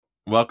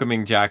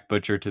welcoming Jack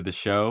Butcher to the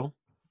show.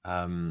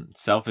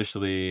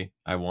 Selfishly,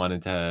 I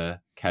wanted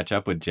to catch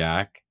up with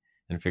Jack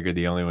and figured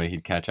the only way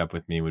he'd catch up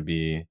with me would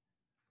be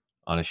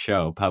on a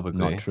show Not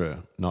publicly.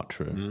 true. Not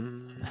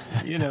true.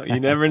 You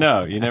never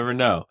know. You never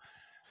know.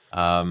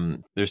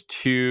 There's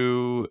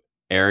two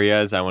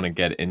areas I want to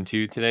get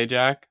into today,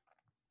 Jack.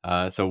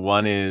 So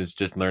one is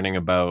just learning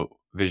about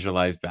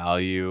visualized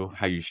value,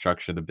 how you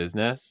structure the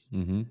business.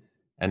 Mm-hmm.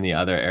 And the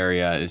other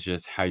area is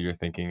just how you're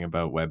thinking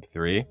about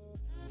Web3.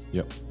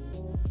 Yep.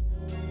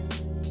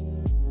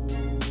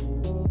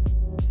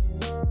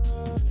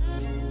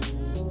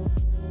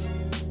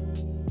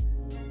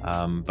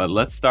 But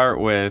let's start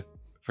with,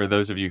 for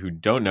those of you who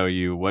don't know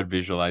you, what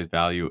visualized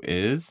value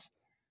is.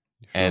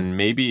 Sure. And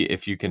maybe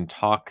if you can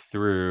talk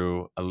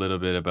through a little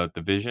bit about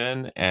the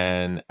vision.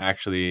 And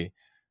actually,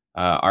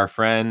 our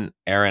friend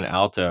Aaron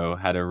Alto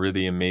had a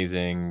really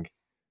amazing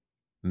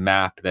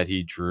map that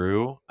he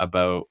drew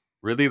about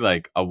really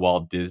like a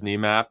Walt Disney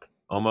map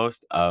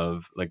almost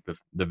of like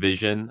the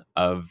vision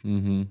of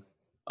Mm-hmm.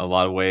 a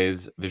lot of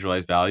ways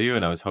visualized value.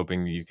 And I was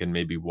hoping you can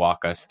maybe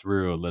walk us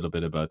through a little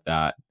bit about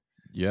that.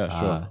 Yeah, Uh,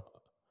 sure.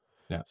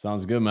 yeah.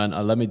 Sounds good, man.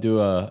 Let me do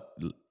a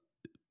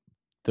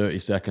 30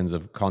 seconds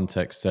of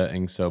context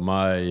setting. So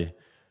my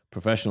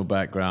professional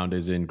background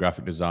is in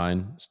graphic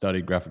design,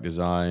 studied graphic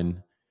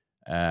design,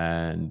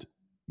 and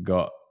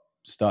got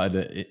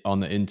started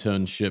on the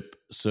internship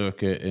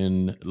circuit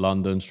in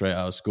London straight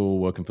out of school,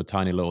 working for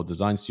tiny little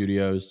design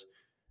studios,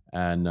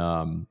 and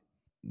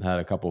had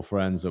a couple of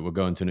friends that were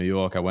going to New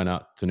York. I went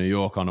out to New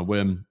York on a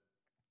whim,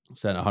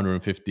 sent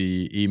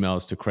 150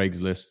 emails to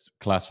Craigslist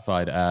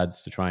classified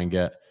ads to try and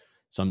get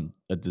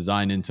a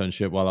design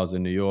internship while I was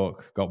in New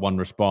York. Got one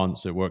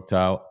response, it worked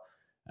out,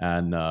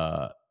 and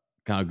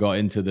kind of got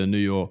into the New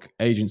York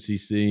agency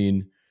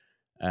scene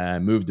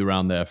and moved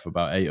around there for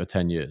about 8 or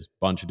 10 years.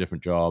 Bunch of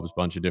different jobs,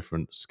 bunch of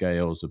different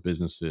scales of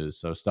businesses.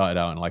 So started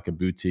out in like a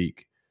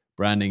boutique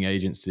branding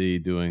agency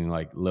doing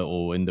like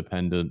little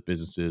independent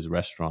businesses,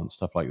 restaurants,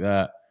 stuff like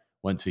that.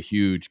 Went to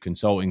huge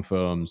consulting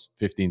firms,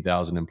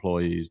 15,000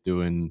 employees,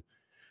 doing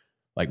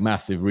like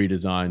massive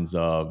redesigns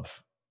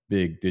of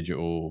big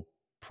digital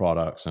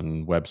products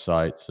and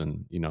websites,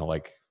 and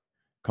like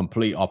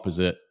complete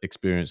opposite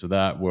experience of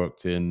that.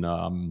 Worked in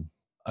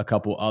a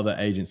couple other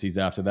agencies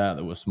after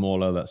that were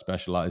smaller, that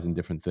specialize in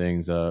different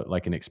things,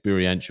 like an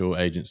experiential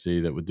agency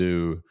that would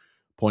do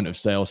point of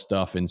sale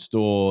stuff in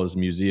stores,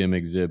 museum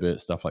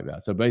exhibits, stuff like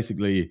that. So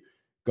basically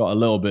got a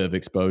little bit of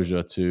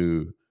exposure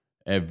to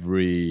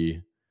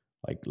every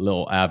like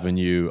little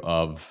avenue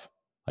of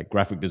like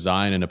graphic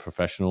design in a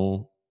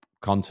professional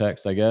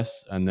context, I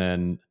guess. And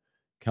then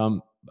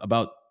come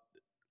about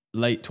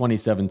late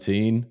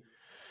 2017,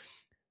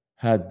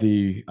 had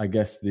the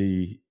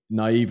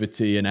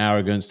naivety and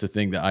arrogance to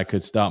think that I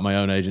could start my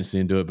own agency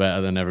and do it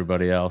better than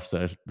everybody else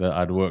that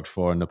I'd worked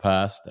for in the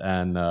past.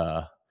 And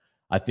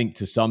I think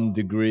to some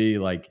degree,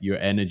 like your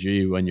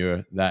energy when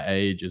you're that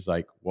age is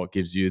like what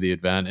gives you the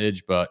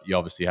advantage, but you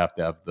obviously have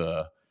to have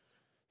the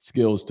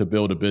skills to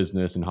build a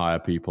business and hire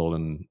people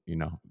and,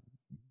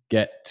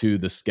 get to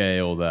the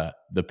scale that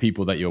the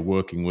people that you're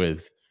working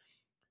with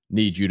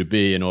need you to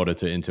be in order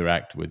to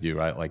interact with you,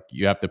 right? Like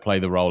you have to play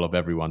the role of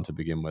everyone to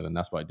begin with. And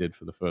that's what I did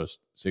for the first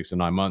 6 or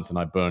 9 months, and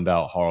I burned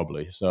out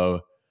horribly. So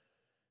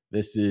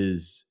this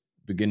is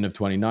beginning of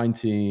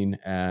 2019,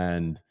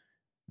 and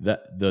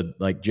that the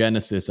like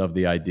genesis of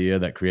the idea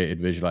that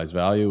created Visualized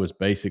Value was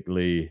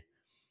basically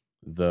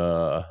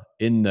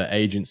in the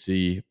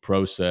agency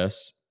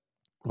process,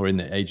 or in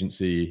the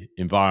agency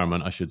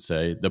environment, I should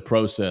say, the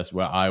process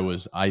where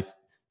I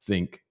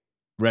think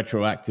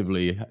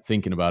retroactively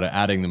thinking about it,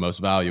 adding the most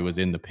value was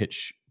in the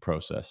pitch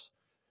process.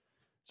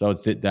 So I'd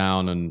sit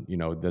down and,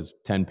 there's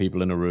 10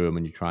 people in a room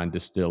and you try and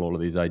distill all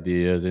of these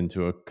ideas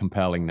into a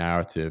compelling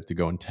narrative to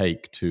go and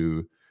take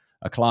to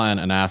a client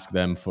and ask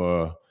them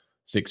for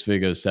 6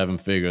 figures, 7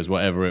 figures,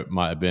 whatever it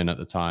might have been at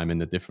the time in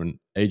the different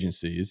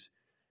agencies.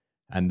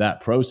 And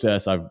that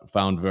process I've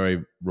found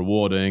very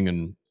rewarding,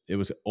 and it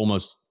was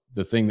almost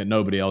the thing that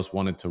nobody else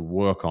wanted to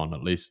work on,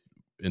 at least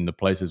in the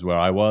places where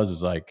I was,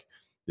 is like,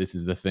 this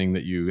is the thing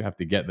that you have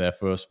to get there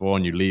first for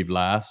and you leave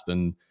last.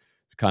 And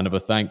it's kind of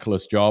a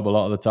thankless job. A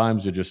lot of the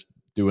times you're just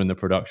doing the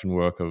production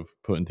work of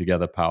putting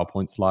together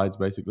PowerPoint slides,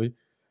 basically.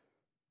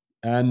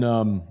 And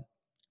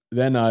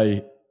then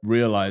I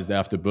realized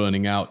after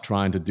burning out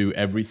trying to do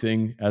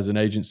everything as an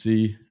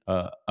agency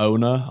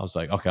owner, I was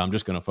like, okay, I'm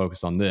just going to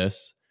focus on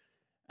this.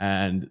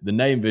 And the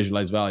name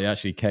Visualized Value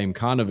actually came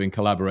kind of in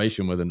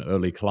collaboration with an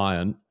early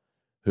client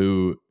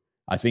who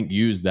I think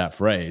used that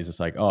phrase.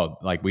 It's like, oh,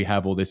 like we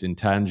have all this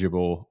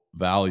intangible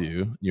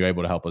value. You're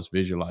able to help us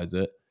visualize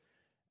it.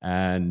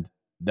 And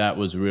that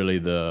was really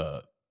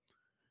the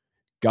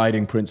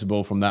guiding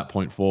principle from that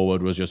point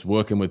forward, was just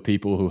working with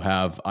people who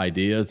have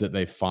ideas that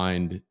they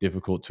find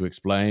difficult to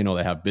explain, or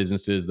they have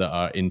businesses that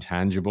are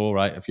intangible,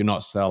 right? If you're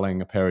not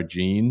selling a pair of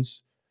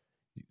jeans,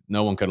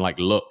 no one can like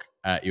look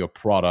at your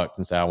product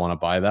and say, I want to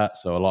buy that.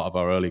 So a lot of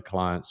our early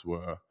clients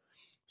were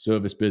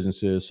service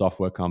businesses,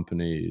 software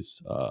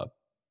companies,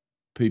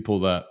 people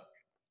that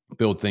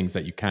build things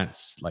that you can't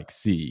like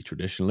see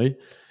traditionally.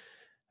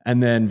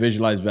 And then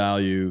Visualize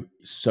Value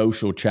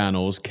social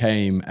channels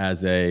came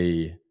as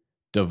a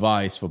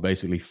device for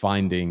basically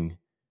finding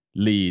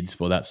leads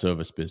for that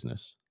service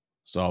business.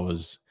 So I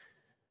was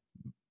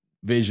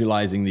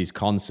visualizing these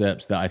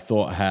concepts that I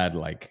thought had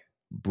like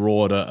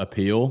broader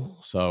appeal.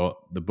 So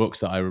the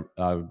books that I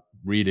was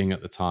reading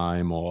at the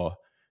time, or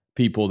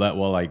people that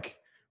were like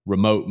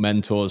remote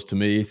mentors to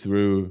me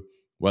through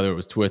whether it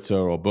was Twitter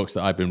or books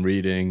that I've been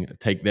reading,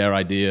 take their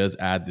ideas,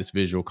 add this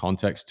visual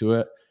context to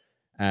it.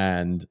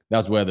 And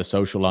that's where the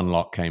social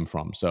unlock came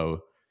from.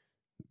 So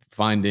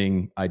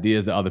finding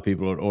ideas that other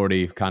people had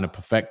already kind of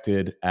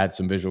perfected, add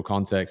some visual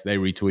context, they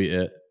retweet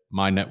it.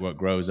 My network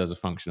grows as a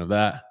function of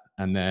that.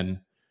 And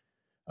then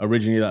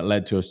originally that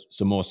led to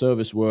some more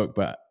service work,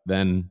 but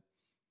then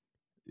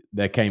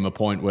there came a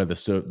point where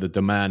the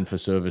demand for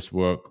service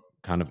work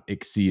kind of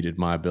exceeded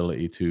my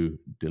ability to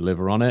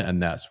deliver on it.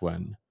 And that's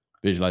when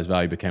Visualize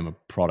Value became a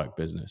product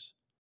business.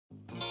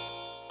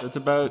 It's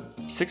about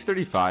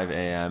 6:35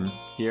 a.m.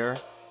 here,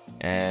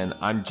 and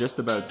I'm just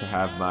about to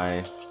have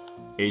my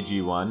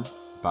AG1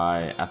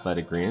 by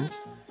Athletic Greens.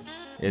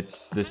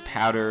 It's this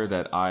powder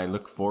that I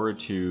look forward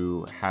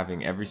to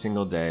having every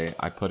single day.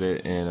 I put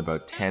it in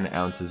about 10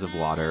 ounces of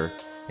water.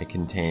 It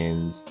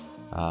contains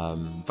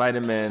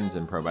vitamins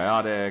and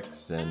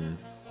probiotics and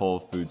whole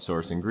food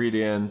source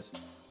ingredients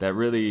that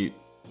really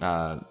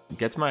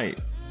gets my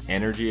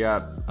energy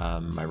up,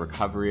 my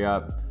recovery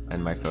up,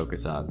 and my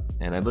focus up.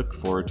 And I look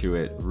forward to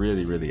it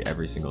really, really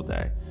every single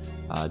day.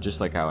 Just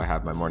like how I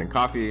have my morning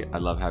coffee, I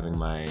love having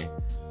my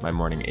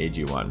morning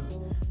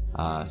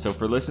AG1. So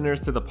for listeners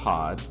to the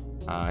pod,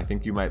 I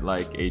think you might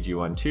like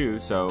AG1 too.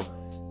 So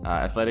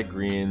Athletic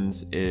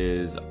Greens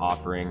is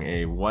offering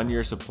a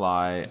 1-year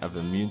supply of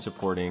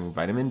immune-supporting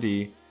vitamin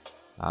D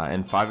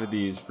and 5 of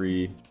these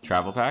free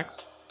travel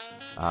packs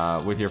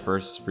with your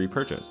first free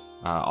purchase.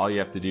 All you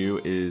have to do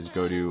is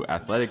go to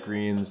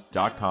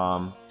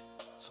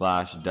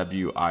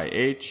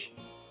athleticgreens.com/WIH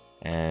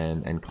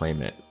and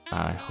claim it.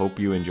 I hope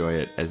you enjoy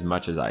it as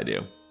much as I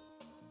do.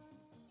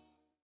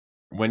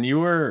 When you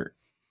were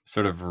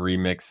sort of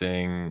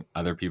remixing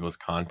other people's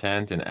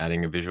content and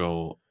adding a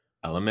visual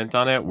element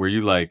on it, were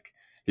you like,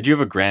 did you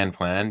have a grand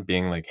plan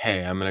being like,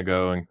 hey, I'm going to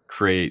go and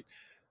create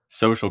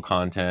social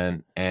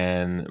content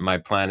and my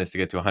plan is to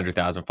get to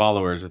 100,000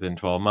 followers within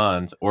 12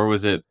 months? Or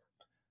was it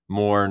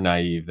more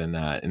naive than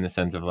that, in the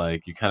sense of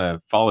like you kind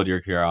of followed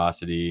your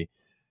curiosity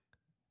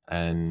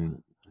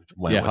and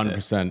went with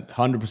 100%,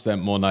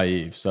 100% more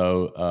naive.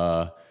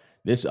 So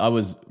I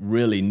was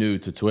really new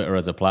to Twitter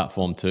as a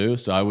platform too.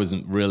 So I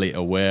wasn't really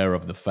aware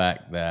of the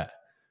fact that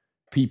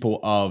people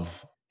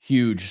of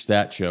huge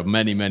stature,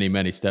 many, many,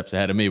 many steps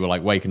ahead of me, were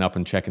like waking up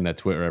and checking their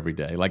Twitter every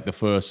day. Like the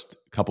first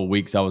couple of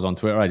weeks I was on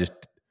Twitter, I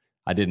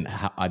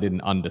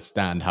didn't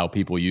understand how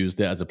people used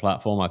it as a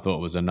platform. I thought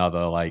it was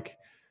another, like,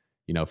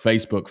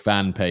 Facebook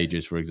fan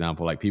pages, for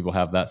example. Like people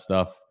have that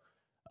stuff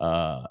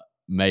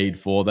made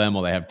for them,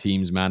 or they have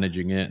teams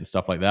managing it and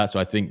stuff like that. So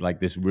I think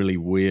like this really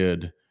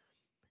weird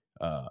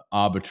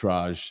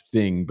arbitrage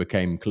thing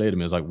became clear to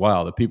me. I was like,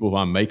 wow, the people who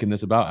I'm making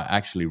this about are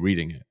actually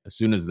reading it. As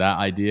soon as that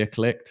idea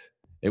clicked,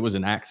 it was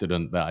an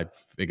accident that I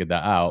figured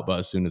that out. But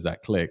as soon as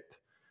that clicked,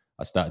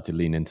 I started to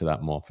lean into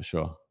that more for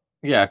sure.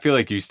 Yeah, I feel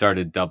like you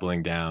started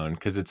doubling down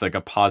because it's like a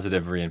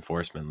positive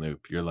reinforcement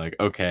loop. You're like,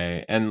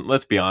 okay, and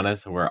let's be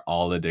honest, we're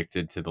all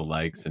addicted to the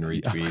likes and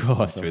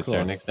retweets to a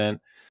certain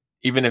extent.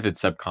 Even if it's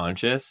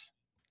subconscious,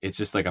 it's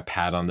just like a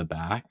pat on the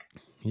back.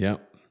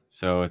 Yep.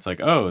 So it's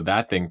like, oh,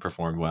 that thing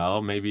performed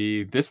well.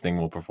 Maybe this thing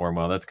will perform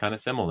well. That's kind of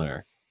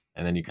similar.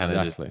 And then you kind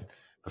of just,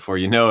 before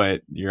you know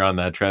it, you're on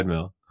that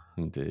treadmill.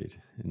 Indeed.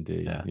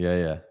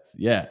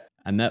 Yeah.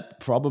 And that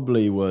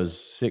probably was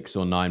 6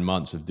 or 9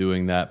 months of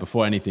doing that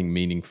before anything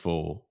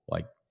meaningful.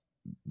 Like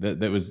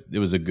there was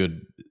a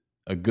good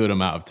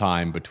amount of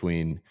time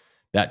between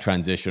that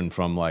transition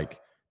from like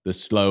the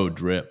slow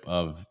drip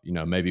of,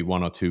 maybe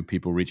 1 or 2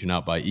 people reaching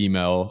out by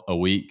email a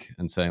week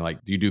and saying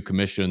like, do you do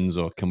commissions,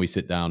 or can we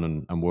sit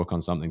down and work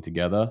on something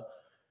together?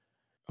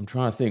 I'm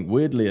trying to think.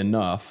 Weirdly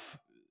enough,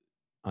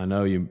 I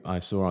know I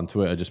saw on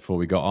Twitter just before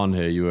we got on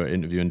here, you were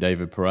interviewing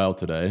David Perell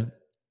today.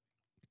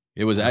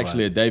 It was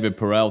actually a David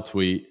Perell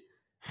tweet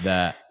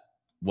that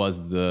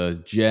was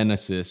the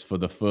genesis for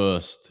the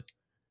first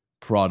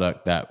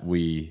product that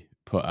we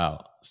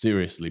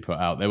seriously put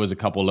out. There was a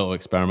couple little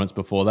experiments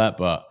before that,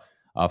 but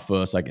our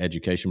first like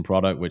education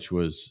product, which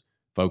was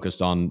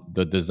focused on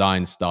the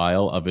design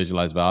style of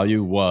Visualize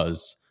Value,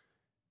 was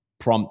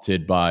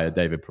prompted by a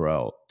David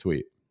Perell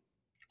tweet.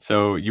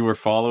 So you were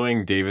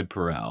following David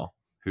Perell,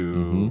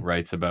 who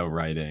writes about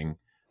writing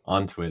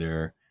on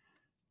Twitter.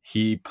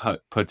 He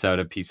puts out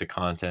a piece of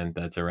content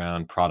that's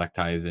around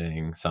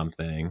productizing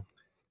something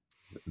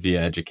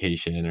via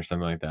education or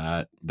something like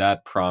that.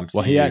 That prompts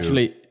he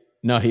actually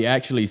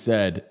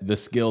said the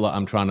skill that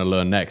I'm trying to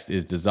learn next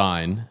is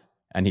design,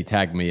 and he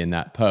tagged me in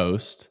that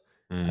post.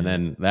 And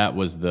then that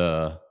was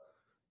the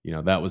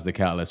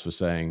catalyst for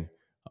saying,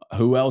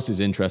 who else is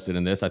interested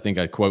in this? I think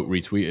I quote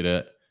retweeted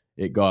it.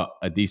 it got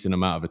a decent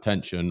amount of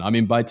attention. I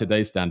mean, by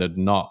today's standard,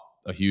 not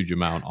a huge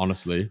amount,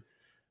 honestly,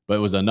 but it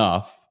was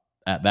enough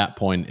at that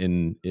point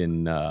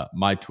in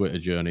my Twitter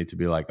journey to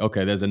be like,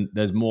 okay,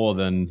 there's more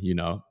than, you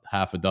know,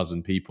 half a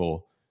dozen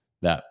people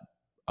that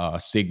are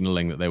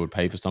signaling that they would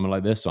pay for something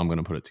like this, so I'm going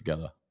to put it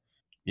together.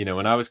 You know,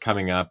 when I was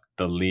coming up,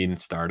 the Lean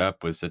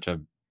Startup was such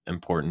a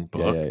important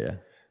book, Yeah.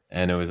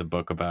 and it was a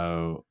book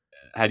about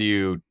how do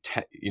you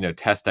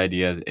test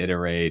ideas,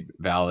 iterate,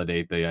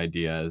 validate the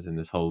ideas, and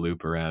this whole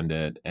loop around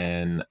it.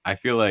 And I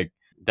feel like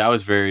that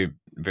was very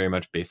very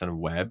much based on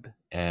web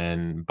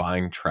and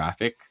buying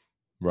traffic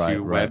to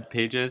Right. web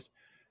pages.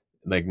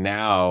 Like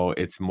now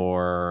it's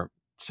more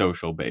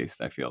social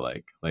based. I feel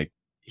like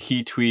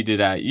he tweeted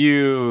at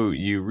you,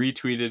 you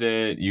retweeted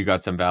it, you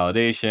got some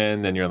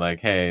validation, then you're like,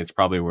 hey, it's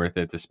probably worth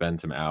it to spend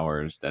some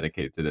hours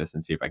dedicated to this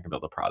and see if I can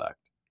build a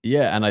product.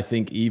 Yeah, and I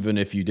think even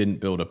if you didn't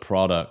build a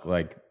product,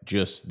 like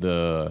just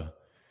the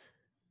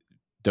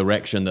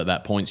direction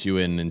that points you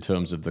in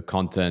terms of the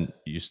content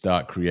you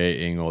start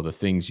creating or the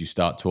things you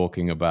start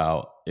talking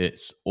about,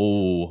 it's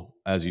all,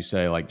 as you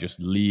say, like just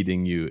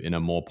leading you in a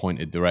more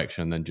pointed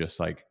direction than just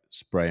like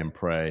spray and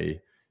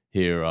pray.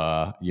 Here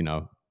you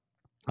know,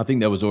 I think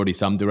there was already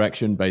some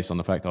direction based on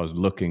the fact I was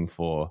looking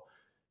for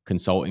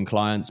consulting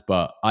clients,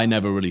 but I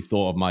never really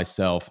thought of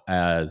myself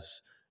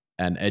as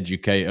an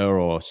educator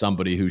or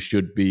somebody who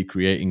should be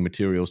creating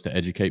materials to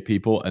educate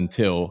people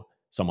until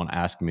someone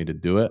asked me to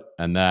do it.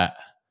 And that,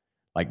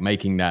 like,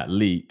 making that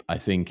leap, I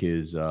think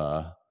is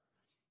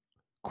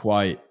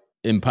quite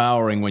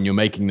empowering when you're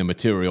making the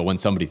material when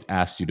somebody's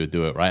asked you to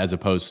do it, right? As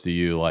opposed to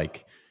you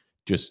like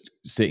just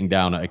sitting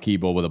down at a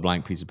keyboard with a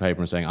blank piece of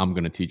paper and saying, I'm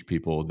going to teach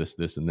people this,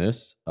 this, and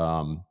this,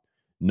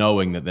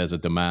 knowing that there's a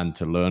demand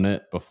to learn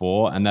it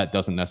before. And that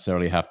doesn't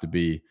necessarily have to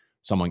be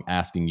someone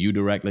asking you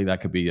directly.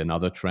 That could be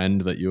another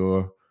trend that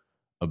you're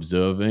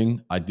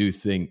observing. I do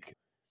think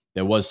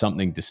there was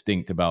something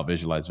distinct about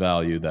Visualize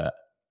Value that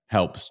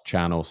helps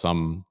channel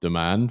some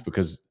demand,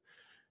 because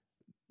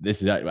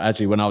this is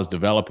actually when I was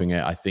developing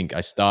it, I think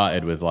I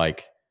started with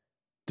like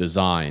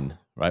design,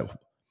 right?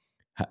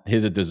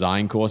 Here's a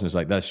design course. And it's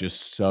like, that's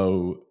just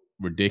so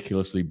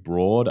ridiculously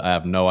broad. I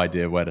have no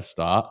idea where to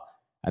start.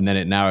 And then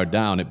it narrowed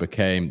down. It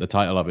became, the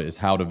title of it is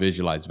How to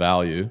Visualize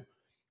Value.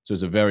 So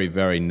it's a very,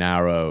 very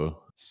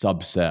narrow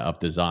subset of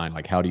design.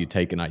 Like, how do you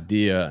take an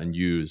idea and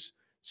use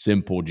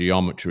simple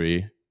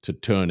geometry to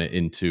turn it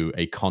into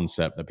a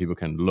concept that people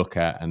can look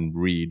at and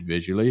read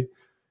visually?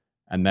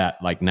 And that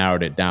like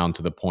narrowed it down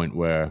to the point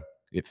where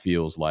it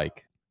feels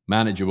like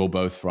manageable,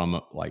 both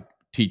from like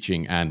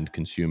teaching and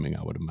consuming,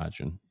 I would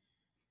imagine.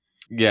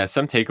 Yeah,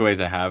 some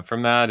takeaways I have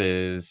from that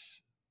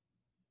is,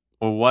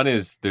 well, one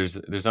is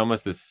there's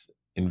almost this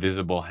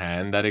invisible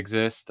hand that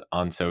exists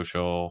on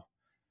social,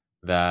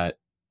 that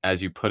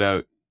as you put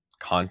out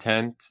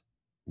content,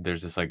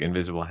 there's this like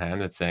invisible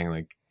hand that's saying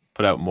like,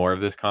 put out more of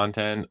this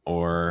content,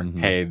 or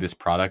hey, this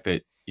product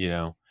that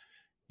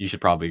you should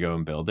probably go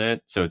and build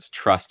it. So it's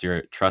trust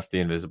the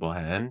invisible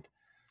hand.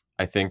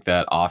 I think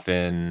that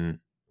often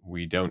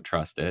we don't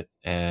trust it,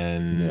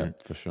 and yeah,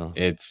 for sure,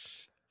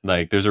 it's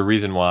like there's a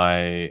reason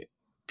why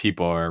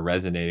people are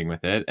resonating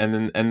with it.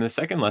 And the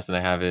second lesson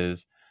I have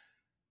is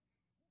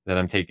that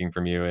I'm taking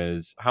from you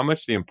is how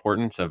much the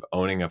importance of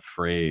owning a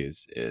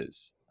phrase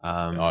is.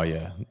 Oh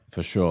yeah,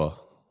 for sure.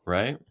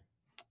 Right?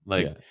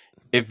 Like, Yeah.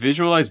 if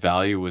Visualize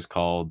Value was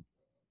called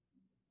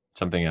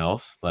something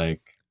else,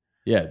 like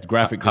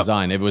graphic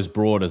design, it was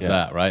broad as yeah.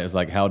 that, right? It's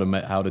like how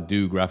to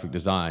do graphic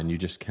design. You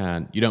just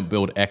can't, you don't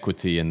build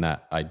equity in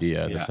that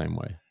idea the same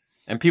way.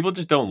 And people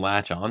just don't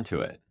latch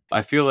onto it.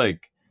 I feel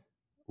like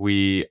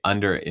we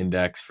under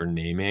index for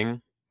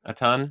naming a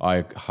ton.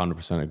 I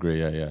 100%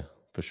 agree. Yeah,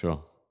 for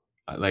sure.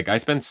 Like, I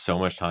spend so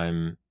much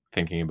time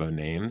thinking about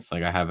names.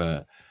 Like, I have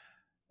a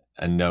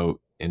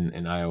note in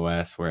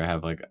iOS where I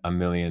have like a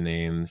million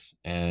names,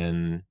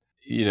 and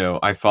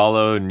I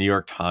follow New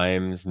York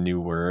Times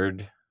New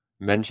Word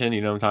Mention.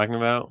 You know what I'm talking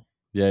about?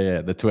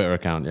 Yeah, the Twitter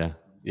account.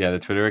 Yeah, the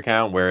Twitter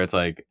account where it's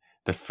like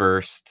the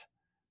first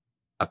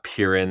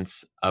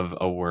appearance of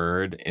a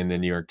word in the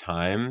New York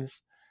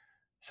Times.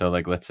 So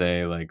like, let's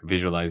say like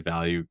Visualize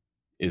Value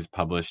is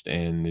published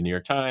in the New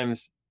York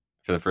Times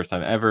for the first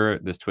time ever.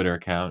 This Twitter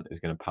account is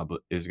going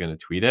to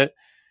tweet it.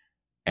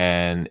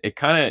 And it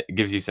kind of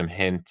gives you some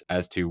hint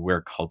as to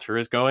where culture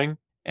is going.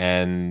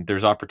 And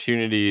there's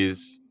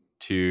opportunities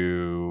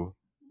to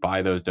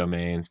buy those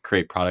domains,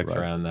 create products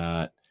around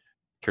that.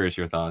 Curious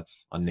your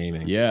thoughts on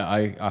naming. Yeah,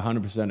 I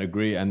 100%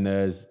 agree. And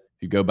if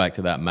you go back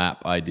to that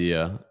map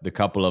idea, the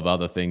couple of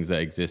other things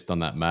that exist on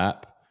that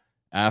map,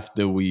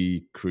 after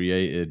we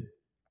created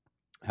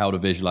How to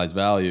Visualize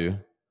Value,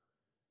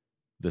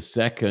 the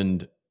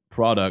second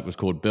product was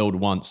called Build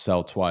Once,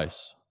 Sell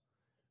Twice,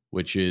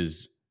 which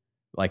is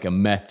like a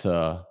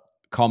meta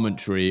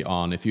commentary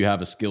on if you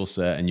have a skill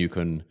set and you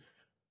can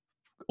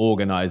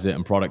organize it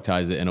and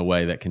productize it in a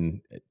way that can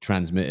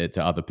transmit it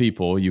to other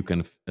people, you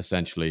can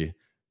essentially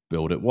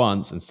build it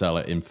once and sell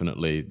it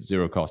infinitely,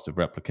 zero cost of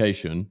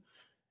replication.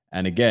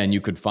 And again, you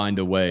could find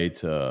a way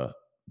to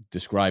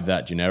describe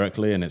that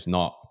generically, and it's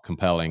not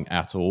compelling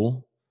at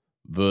all,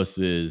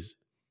 versus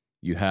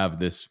you have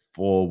this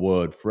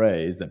 4-word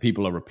phrase that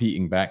people are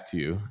repeating back to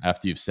you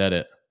after you've said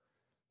it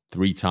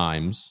 3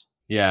 times.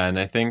 Yeah, and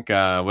I think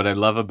what I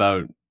love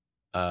about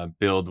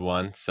build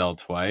once, sell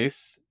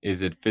twice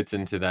is it fits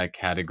into that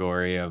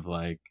category of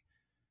like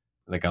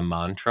a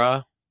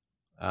mantra.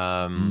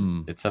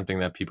 It's something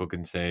that people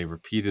can say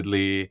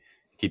repeatedly,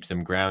 keeps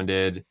them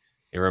grounded.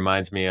 It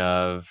reminds me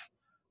of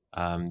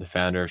the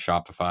founder of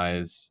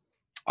Shopify's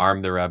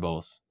Arm the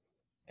Rebels.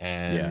 Yeah,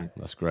 And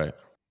that's great.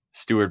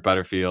 Stuart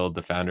Butterfield,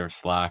 the founder of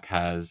Slack,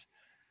 has,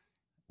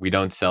 "We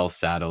don't sell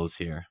saddles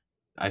here."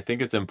 I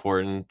think it's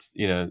important,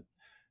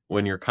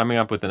 when you're coming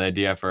up with an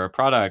idea for a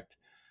product,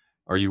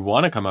 or you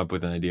want to come up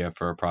with an idea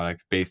for a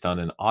product based on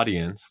an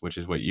audience, which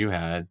is what you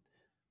had,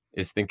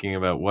 is thinking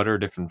about what are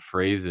different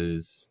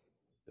phrases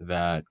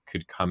that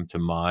could come to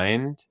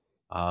mind,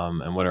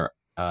 and what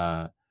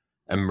are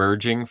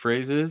emerging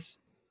phrases,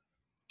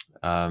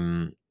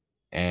 and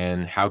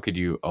how could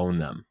you own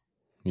them?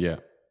 Yeah,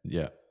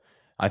 yeah.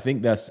 I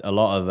think that's a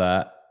lot of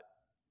that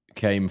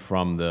came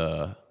from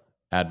the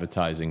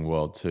advertising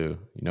world too.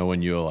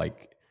 When you're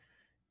like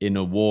in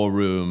a war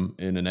room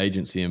in an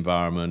agency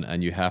environment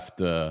and you have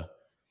to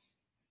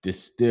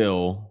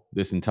distill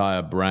this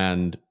entire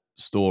brand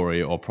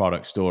story or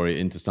product story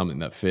into something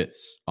that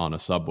fits on a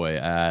subway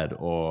ad,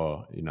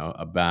 or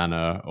a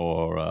banner,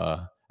 or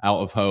a out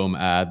of home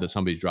ad that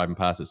somebody's driving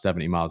past at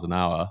 70 miles an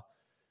hour.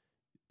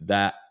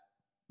 That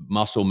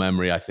muscle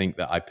memory, I think,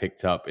 that I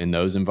picked up in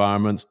those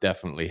environments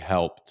definitely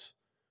helped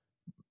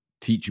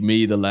teach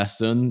me the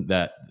lesson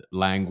that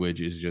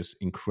language is just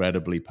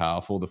incredibly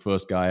powerful. The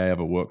first guy I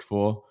ever worked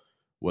for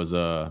was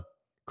a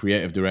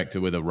creative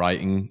director with a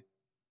writing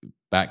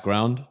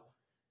background.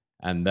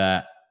 And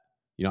that,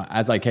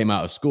 as I came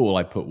out of school,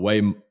 I'd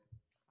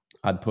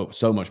put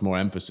so much more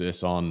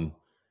emphasis on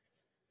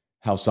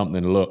how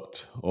something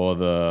looked, or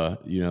the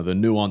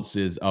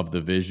nuances of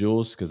the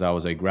visuals, because I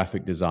was a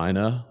graphic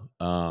designer.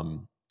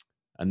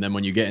 And then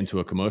when you get into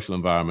a commercial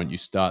environment, you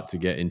start to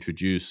get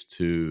introduced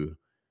to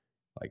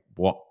like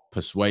what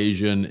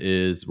persuasion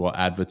is, what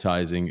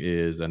advertising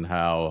is, and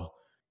how,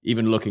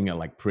 even looking at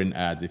like print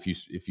ads,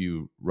 if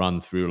you run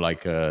through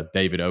like a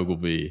David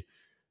Ogilvy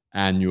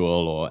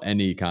annual or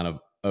any kind of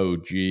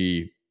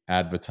OG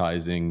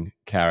advertising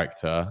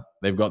character,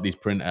 they've got these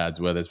print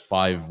ads where there's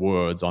 5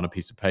 words on a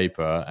piece of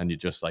paper and it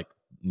just like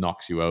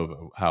knocks you over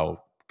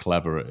how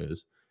clever it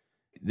is.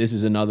 This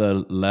is another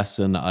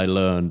lesson I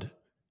learned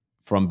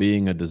from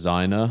being a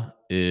designer,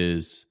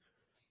 is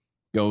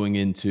going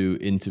into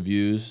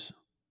interviews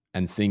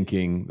and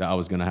thinking that I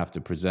was going to have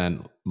to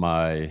present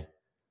my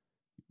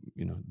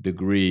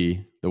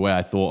degree, the way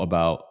I thought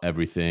about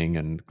everything,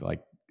 and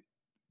like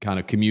kind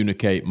of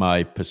communicate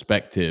my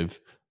perspective,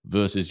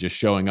 versus just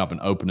showing up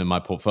and opening my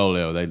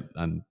portfolio.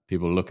 And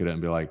people look at it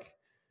and be like,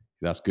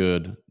 "That's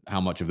good.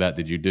 How much of that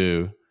did you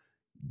do?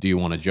 Do you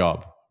want a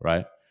job?"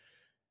 Right?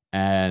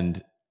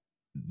 And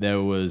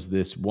there was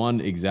this one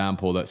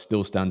example that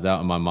still stands out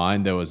in my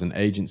mind. There was an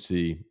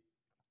agency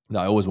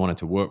that I always wanted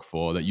to work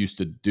for that used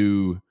to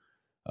do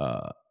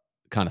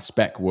kind of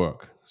spec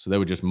work. So they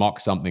would just mock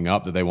something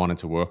up that they wanted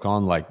to work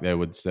on. Like they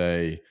would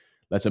say,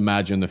 "Let's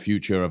imagine the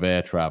future of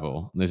air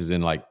travel." And this is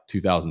in like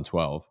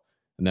 2012.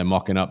 And they're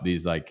mocking up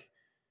these like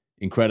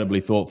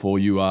incredibly thoughtful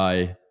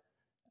UI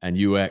and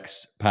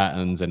UX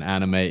patterns and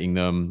animating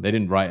them. They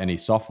didn't write any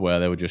software.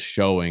 They were just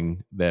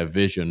showing their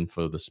vision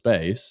for the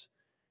space.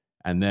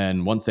 And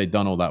then once they'd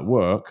done all that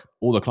work,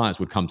 all the clients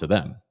would come to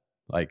them.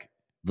 Like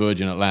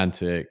Virgin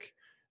Atlantic,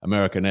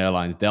 American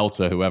Airlines,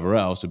 Delta, whoever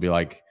else would be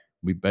like,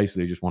 "We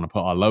basically just want to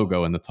put our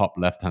logo in the top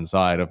left-hand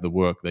side of the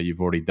work that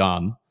you've already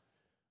done."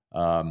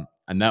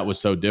 And that was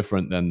so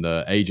different than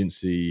the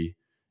agency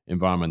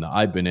environment that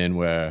I've been in,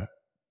 where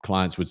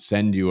clients would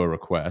send you a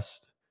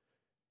request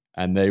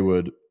and they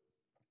would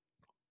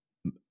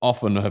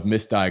often have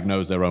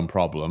misdiagnosed their own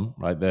problem,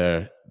 right?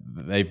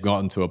 They've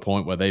gotten to a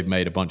point where they've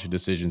made a bunch of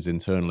decisions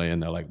internally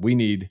and they're like, "We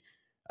need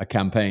a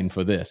campaign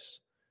for this,"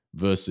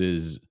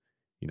 versus,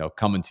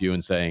 coming to you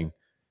and saying,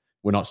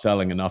 "We're not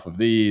selling enough of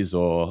these,"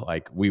 or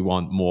like, "We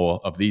want more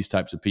of these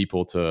types of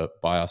people to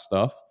buy our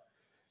stuff."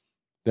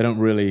 They don't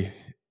really,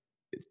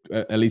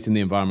 at least in the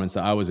environments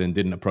that I was in,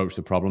 didn't approach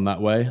the problem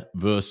that way,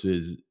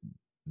 versus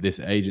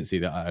this agency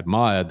that I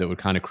admired that would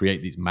kind of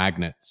create these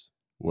magnets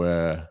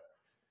where,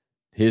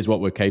 "Here's what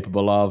we're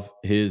capable of.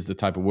 Here's the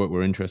type of work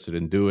we're interested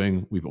in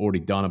doing. We've already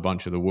done a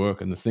bunch of the work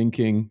and the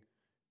thinking.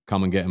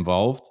 Come and get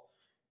involved."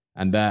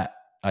 And that,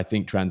 I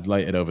think,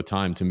 translated over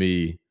time to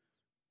me.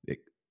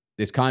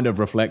 It's kind of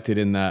reflected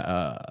in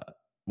that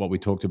what we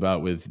talked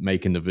about with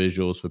making the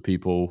visuals for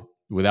people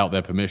without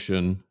their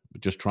permission,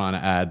 just trying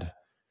to add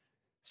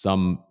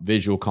some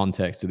visual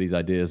context to these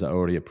ideas that I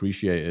already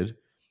appreciated,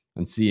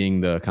 and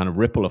seeing the kind of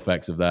ripple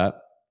effects of that.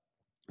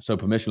 So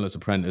Permissionless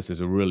Apprentice is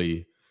a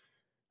really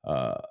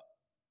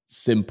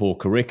simple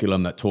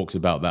curriculum that talks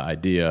about that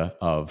idea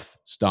of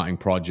starting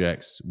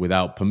projects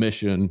without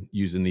permission,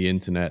 using the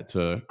internet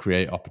to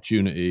create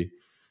opportunity,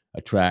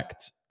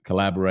 attract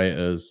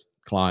collaborators,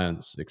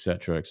 clients,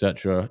 etc.,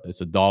 etc.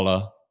 It's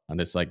 $1 And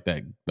it's like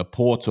the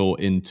portal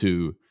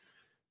into,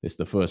 it's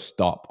the first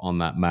stop on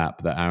that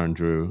map that Aaron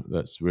drew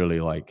that's really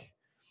like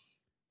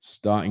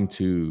starting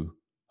to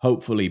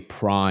hopefully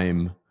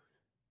prime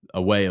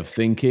a way of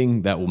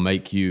thinking that will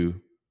make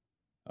you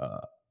uh,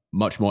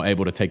 much more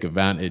able to take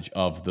advantage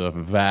of the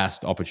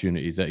vast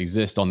opportunities that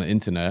exist on the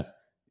internet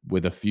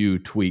with a few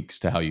tweaks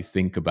to how you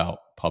think about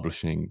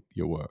publishing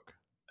your work.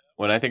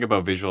 When I think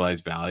about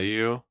visualized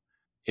value,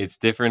 it's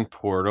different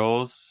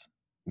portals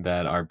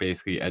that are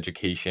basically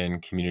education,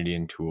 community,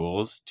 and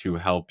tools to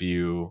help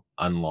you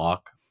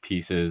unlock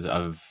pieces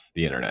of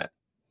the internet.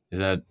 Is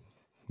that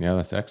Yeah,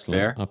 that's excellent.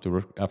 fair?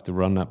 I have to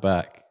run that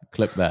back.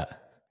 Clip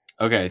that.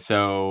 Okay,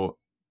 so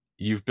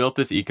you've built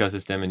this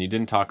ecosystem and you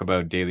didn't talk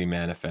about Daily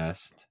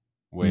Manifest,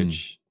 Mm.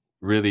 which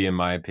really, in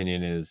my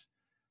opinion, is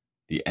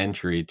the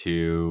entry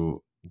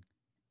to,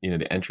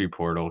 the entry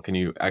portal. Can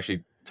you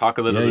actually talk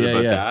a little Yeah, bit yeah,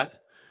 about yeah. that?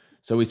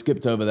 So we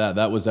skipped over that.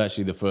 That was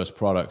actually the first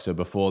product. So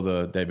before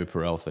the David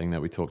Perel thing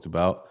that we talked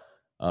about,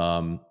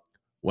 um,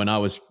 when I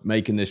was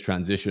making this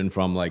transition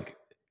from like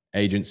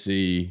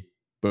agency,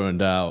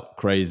 burned out,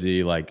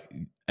 crazy, like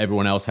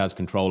everyone else has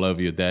control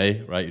over your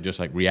day, right? You're just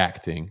like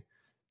reacting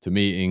to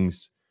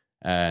meetings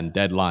and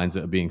deadlines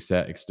that are being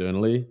set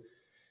externally.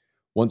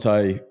 Once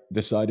I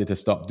decided to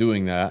stop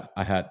doing that,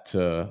 I had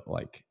to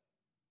like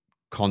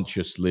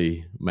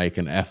consciously make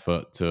an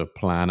effort to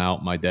plan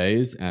out my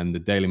days. And the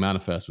Daily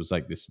Manifest was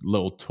like this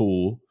little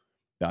tool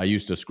that I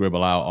used to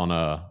scribble out on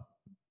a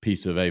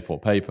piece of A4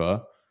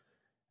 paper.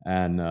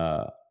 And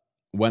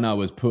when I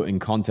was putting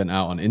content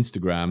out on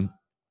Instagram,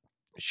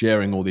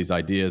 sharing all these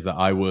ideas that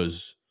I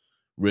was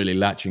really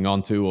latching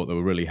onto or that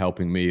were really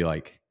helping me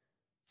like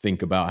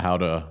think about how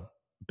to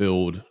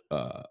build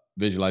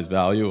visualize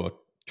value or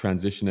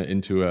transition it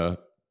into a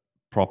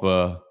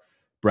proper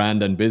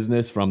brand and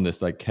business from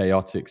this like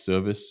chaotic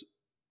service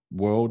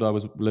world I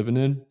was living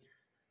in.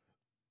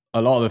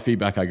 A lot of the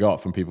feedback I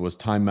got from people was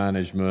time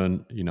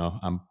management.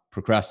 I'm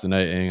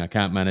procrastinating. I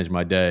can't manage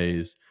my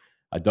days.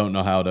 I don't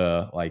know how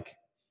to like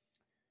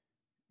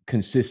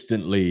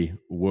consistently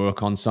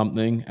work on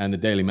something. And the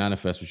Daily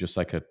Manifest was just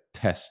like a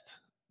test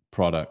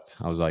product.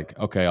 I was like,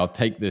 okay, I'll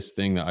take this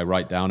thing that I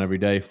write down every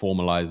day,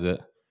 formalize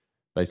it,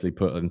 basically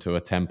put it into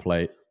a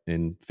template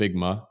in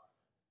Figma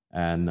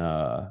and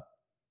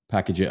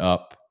package it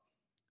up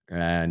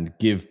and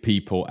give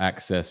people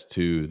access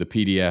to the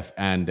PDF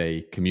and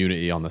a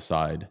community on the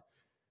side.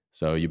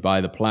 So you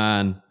buy the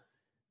plan,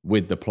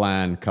 with the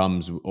plan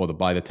comes, or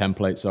buy the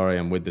template, sorry,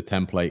 and with the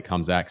template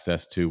comes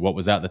access to what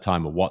was at the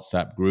time a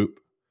WhatsApp group.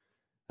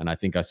 And I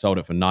think I sold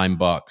it for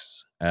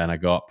 $9 and I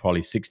got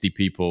probably 60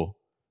 people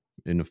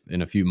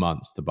in a few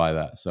months to buy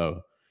that.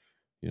 So,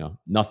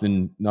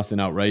 nothing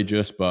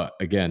outrageous, but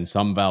again,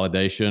 some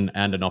validation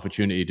and an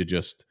opportunity to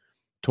just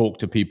talk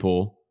to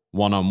people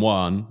one on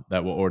one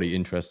that were already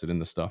interested in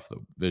the stuff that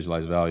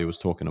Visualize Value was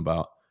talking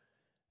about.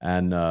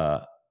 And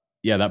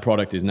yeah, that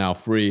product is now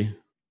free.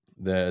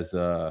 There's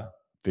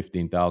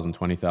 15,000,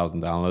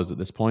 20,000 downloads at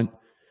this point.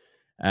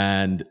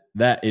 And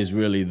that is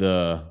really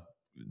the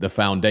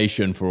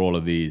foundation for all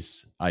of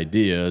these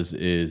ideas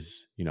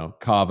is,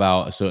 carve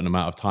out a certain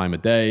amount of time a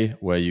day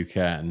where you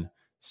can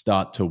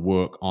start to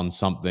work on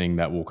something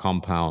that will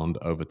compound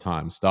over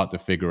time. Start to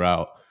figure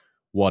out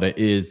what it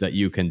is that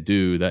you can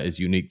do that is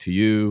unique to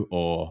you,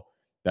 or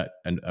that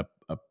an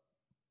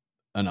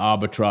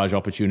arbitrage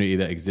opportunity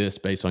that exists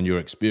based on your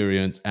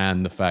experience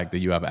and the fact that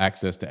you have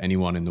access to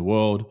anyone in the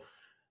world.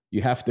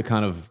 You have to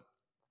kind of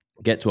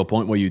get to a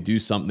point where you do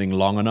something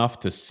long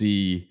enough to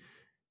see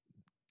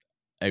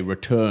a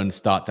return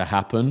start to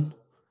happen.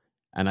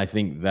 And I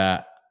think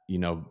that,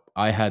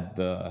 I had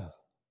the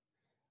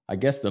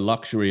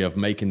luxury of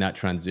making that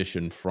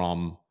transition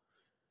from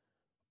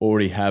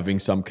already having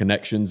some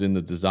connections in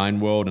the design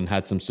world and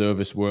had some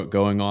service work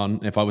going on.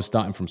 If I was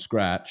starting from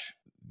scratch,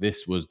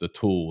 this was the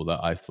tool that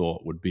I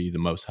thought would be the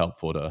most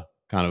helpful to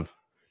kind of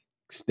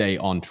stay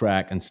on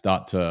track and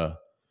start to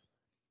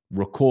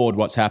record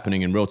what's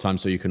happening in real time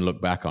so you can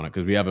look back on it.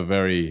 Because we have a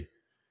very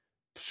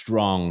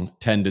strong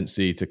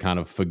tendency to kind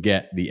of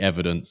forget the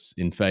evidence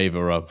in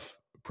favor of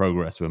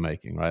progress we're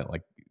making, right?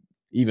 Like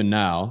even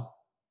now,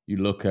 you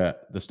look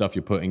at the stuff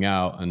you're putting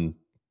out and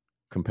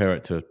compare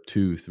it to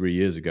 2-3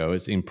 years ago,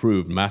 it's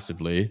improved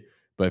massively.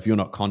 But if you're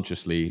not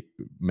consciously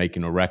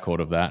making a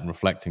record of that and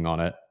reflecting on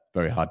it,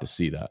 very hard to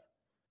see that.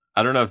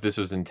 I don't know if this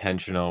was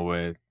intentional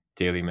with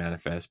Daily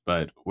Manifest,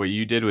 but what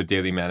you did with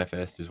Daily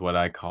Manifest is what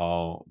I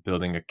call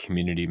building a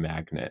community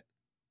magnet.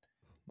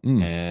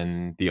 Mm.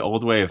 And the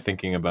old way of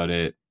thinking about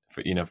it,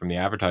 from the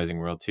advertising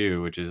world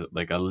too, which is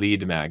like a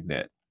lead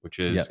magnet, which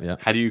is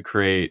how do you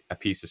create a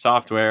piece of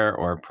software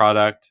or a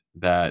product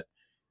that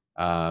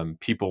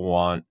people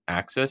want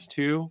access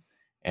to,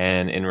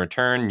 and in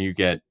return you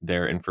get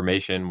their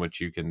information, which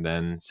you can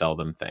then sell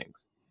them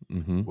things.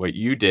 Mm-hmm. What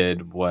you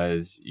did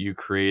was you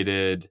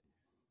created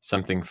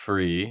something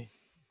free,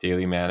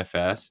 Daily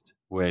Manifest,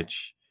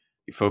 which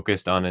you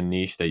focused on a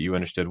niche that you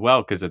understood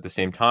well, because at the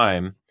same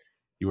time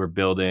you were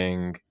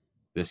building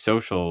the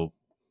social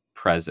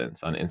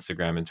presence on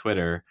Instagram and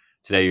Twitter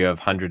Today you have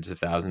hundreds of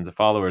thousands of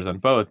followers on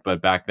both,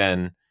 but back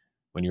then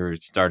when you were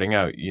starting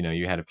out,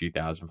 you had a few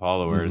thousand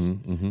followers,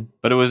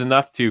 but it was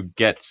enough to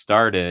get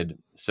started.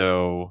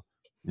 So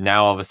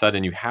now all of a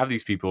sudden you have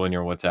these people in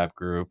your WhatsApp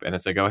group, and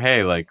it's like, oh,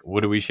 hey, like,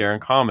 what do we share in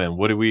common?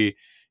 What do we,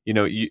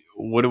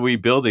 what are we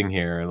building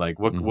here? Like,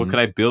 what can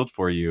I build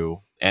for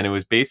you? And it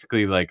was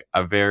basically like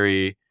a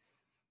very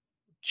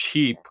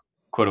cheap,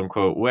 quote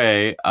unquote,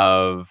 way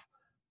of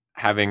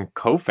having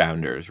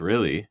co-founders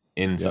really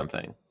in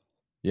something.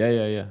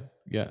 Yeah.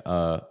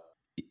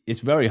 It's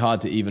very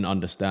hard to even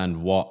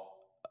understand what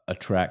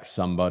attracts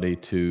somebody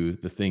to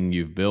the thing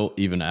you've built,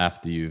 even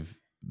after you've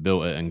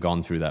built it and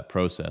gone through that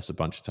process a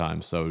bunch of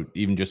times. So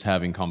even just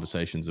having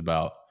conversations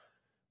about,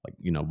 like,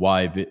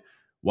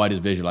 why does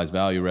visualized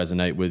value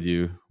resonate with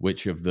you?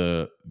 Which of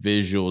the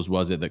visuals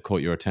was it that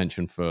caught your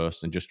attention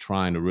first? And just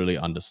trying to really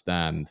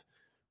understand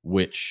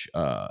which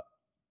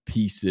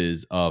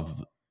pieces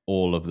of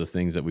all of the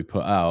things that we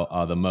put out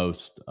are the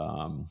most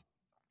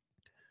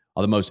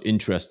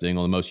interesting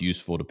or the most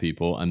useful to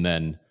people, and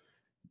then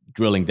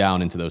drilling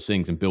down into those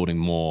things and building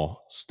more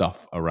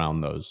stuff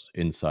around those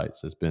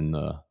insights has been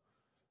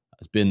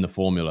the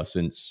formula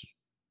since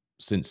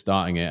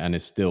starting it, and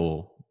is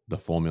still the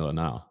formula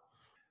now.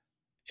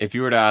 If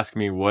you were to ask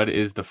me what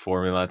is the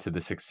formula to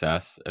the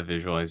success of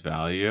Visualized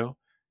Value,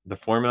 the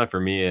formula for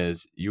me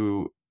is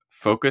you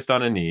focused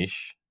on a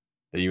niche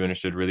that you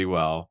understood really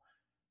well.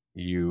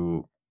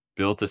 You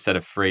built a set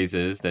of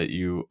phrases that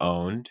you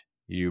owned.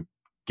 You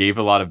gave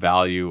a lot of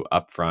value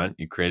up front.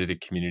 You created a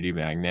community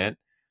magnet.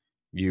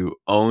 You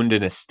owned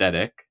an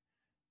aesthetic.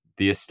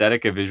 The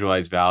aesthetic of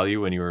Visualized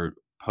Value, when you were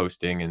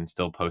posting and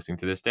still posting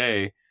to this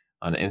day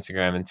on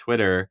Instagram and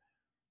Twitter,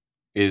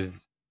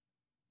 is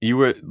you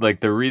were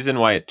like, the reason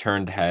why it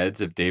turned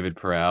heads of David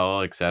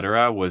Perel,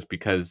 etc., was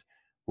because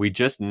we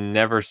just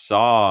never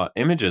saw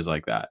images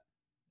like that.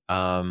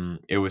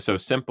 It was so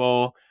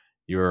simple.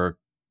 Your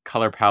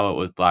color palette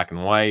was black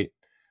and white.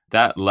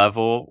 That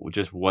level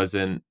just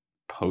wasn't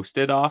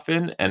posted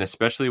often, and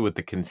especially with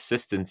the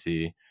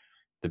consistency,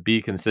 the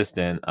be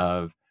consistent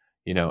of,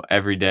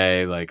 every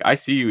day. Like, I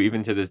see you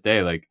even to this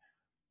day, like,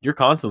 you're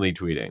constantly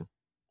tweeting.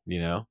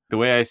 The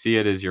way I see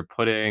it is you're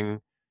putting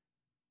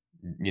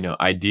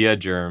idea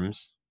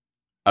germs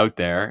out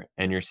there,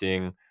 and you're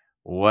seeing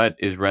what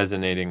is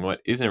resonating, what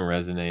isn't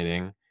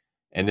resonating,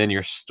 and then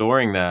you're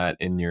storing that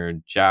in your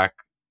Jack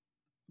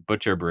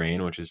Butcher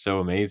brain, which is so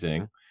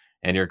amazing.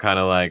 And you're kind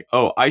of like,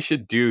 oh, I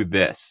should do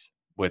this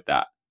with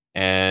that.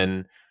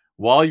 And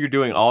while you're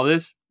doing all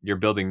this, you're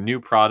building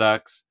new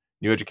products,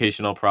 new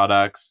educational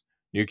products,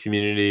 new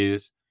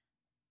communities.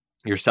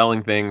 You're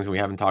selling things. We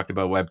haven't talked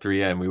about Web3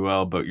 yet, and we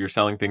will, but you're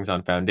selling things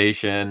on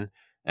Foundation,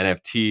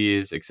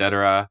 NFTs,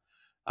 etc.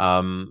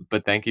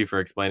 But thank you for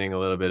explaining a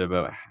little bit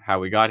about how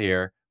we got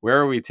here. Where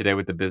are we today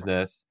with the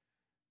business,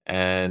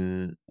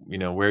 and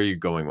where are you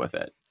going with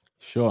it?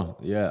 Sure.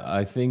 Yeah,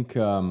 I think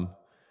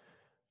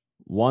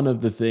one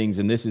of the things,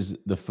 and this is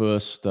the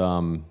first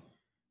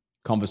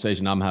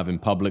conversation I'm having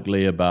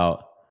publicly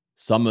about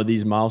some of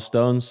these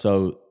milestones.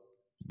 So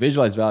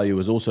Visualized Value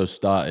was also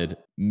started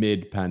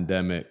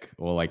mid-pandemic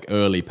or like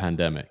early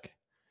pandemic.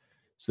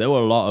 So there were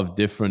a lot of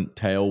different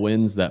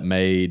tailwinds that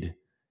made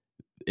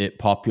it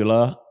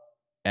popular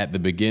at the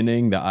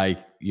beginning that I,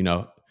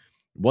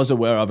 was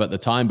aware of at the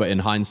time, but in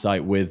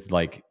hindsight, with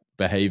like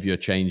behavior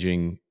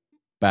changing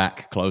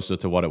back closer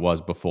to what it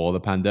was before the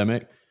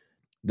pandemic,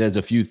 there's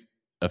a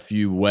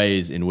few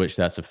ways in which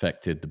that's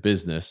affected the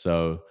business.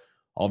 So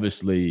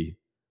obviously,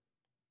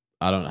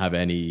 I don't have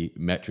any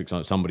metrics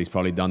on it. Somebody's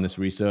probably done this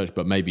research,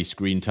 but maybe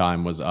screen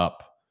time was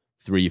up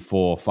 3,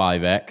 4,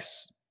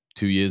 5x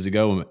 2 years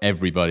ago, and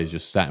everybody's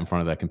just sat in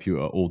front of their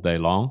computer all day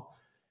long.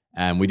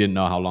 And we didn't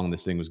know how long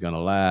this thing was going to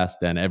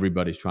last. And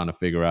everybody's trying to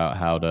figure out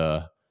how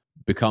to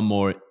become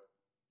more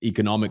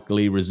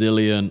economically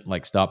resilient,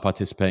 like start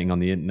participating on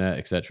the internet,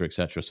 et cetera, et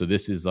cetera. So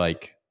this is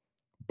like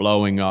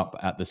blowing up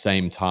at the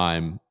same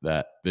time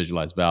that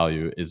Visualized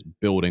Value is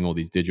building all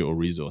these digital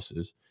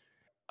resources.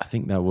 I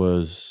think that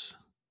was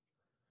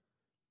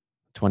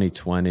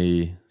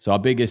 2020. So our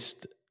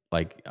biggest,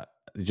 like,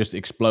 it just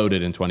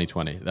exploded in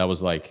 2020. That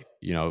was like,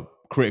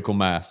 critical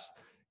mass,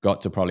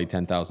 got to probably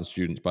 10,000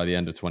 students by the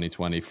end of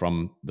 2020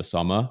 from the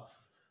summer.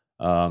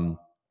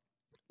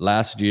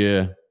 Last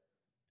year,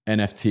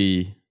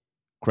 NFT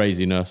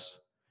craziness.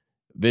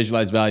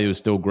 Visualized Value is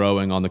still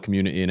growing on the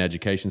community and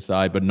education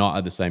side, but not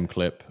at the same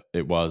clip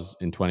it was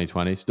in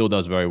 2020. Still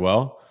does very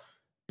well.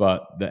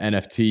 But the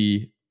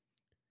NFT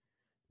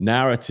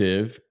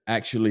narrative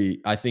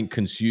actually, I think,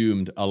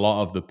 consumed a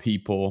lot of the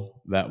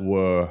people that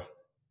were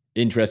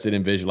interested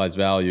in Visualized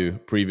Value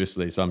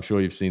previously. So I'm sure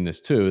you've seen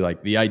this too.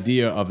 Like the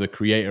idea of the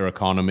creator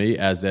economy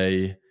as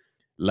a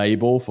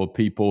label for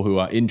people who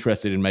are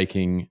interested in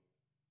making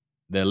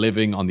their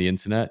living on the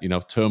internet,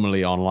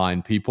 terminally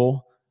online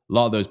people. A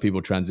lot of those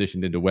people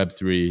transitioned into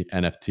Web3,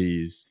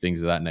 NFTs,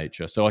 things of that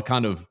nature. So I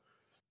kind of,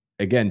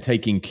 again,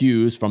 taking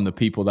cues from the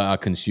people that are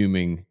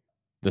consuming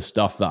the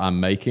stuff that I'm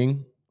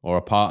making or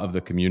a part of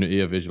the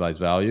community of Visualized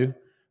Value,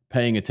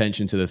 paying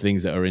attention to the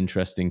things that are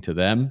interesting to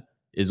them,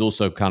 is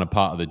also kind of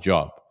part of the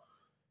job.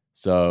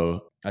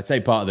 So I say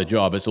part of the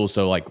job, it's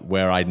also like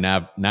where I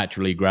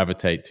naturally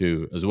gravitate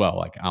to as well.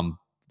 Like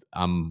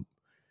I'm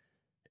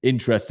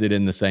interested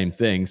in the same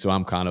thing, so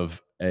I'm kind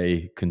of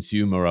a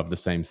consumer of the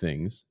same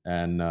things,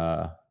 and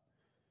that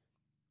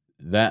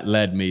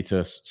led me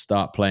to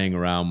start playing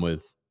around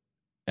with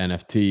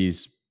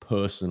NFTs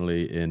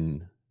personally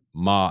in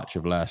March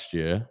of last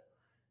year.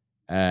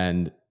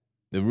 And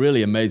the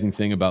really amazing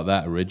thing about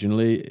that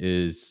originally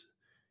is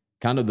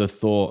kind of the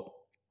thought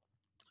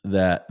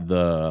that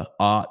the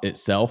art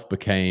itself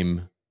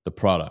became the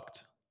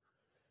product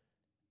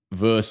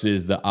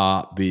versus the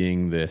art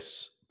being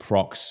this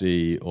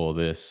proxy or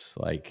this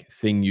like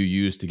thing you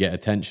use to get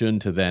attention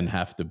to then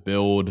have to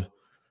build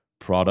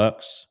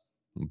products,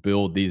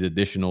 build these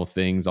additional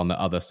things on the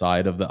other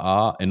side of the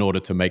art in order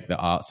to make the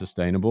art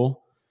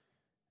sustainable.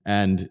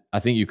 And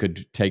I think you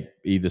could take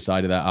either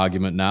side of that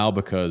argument now,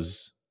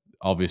 because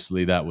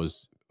obviously that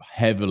was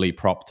heavily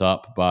propped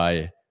up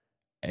by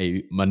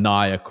a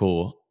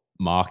maniacal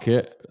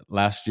market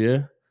last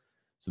year.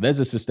 So there's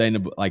a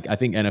sustainable, like, I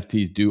think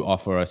NFTs do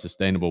offer a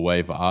sustainable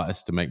way for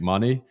artists to make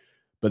money,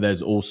 but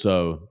there's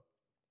also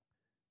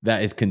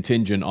that is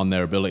contingent on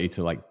their ability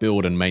to like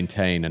build and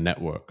maintain a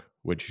network,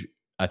 which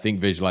I think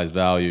Visualize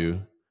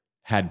Value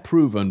had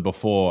proven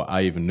before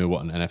I even knew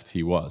what an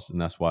NFT was. And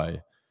that's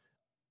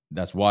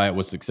why it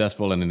was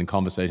successful. And in the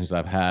conversations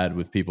I've had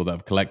with people that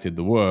have collected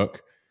the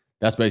work,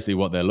 that's basically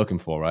what they're looking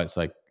for, right? It's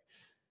like,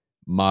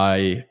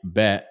 my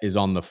bet is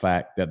on the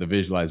fact that the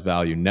Visualize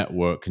Value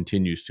network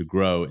continues to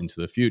grow into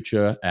the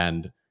future,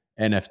 and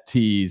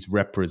NFTs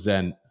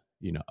represent,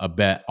 a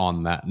bet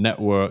on that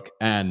network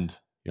and,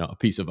 a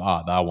piece of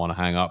art that I want to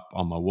hang up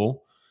on my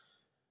wall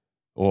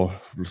or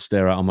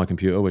stare at on my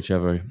computer,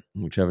 whichever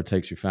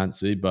takes your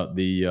fancy. But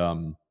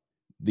the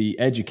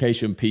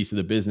education piece of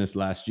the business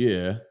last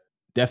year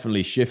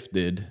definitely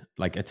shifted,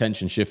 like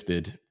attention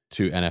shifted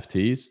to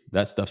NFTs.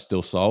 That stuff's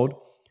still sold,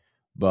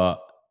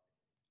 but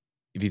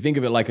if you think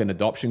of it like an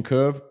adoption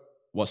curve,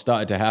 what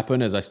started to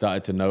happen is I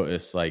started to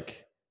notice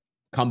like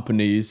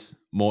companies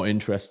more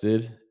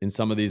interested in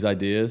some of these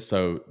ideas.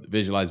 So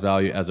Visualize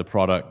Value as a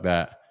product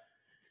that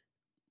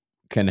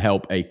can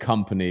help a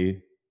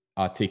company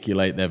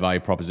articulate their value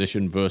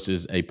proposition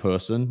versus a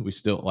person. We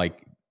still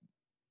like,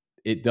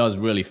 it does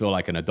really feel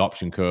like an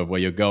adoption curve where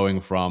you're going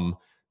from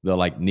the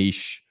like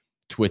niche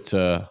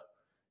Twitter,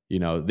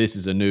 this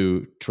is a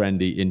new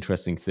trendy,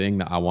 interesting thing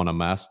that I want to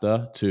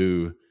master,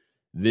 to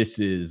this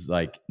is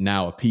like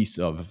now a piece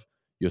of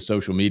your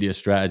social media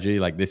strategy.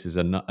 Like this is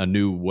a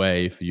new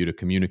way for you to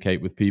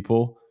communicate with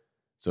people.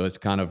 So it's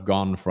kind of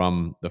gone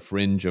from the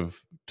fringe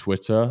of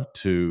Twitter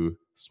to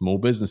small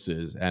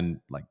businesses. And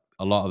like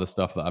a lot of the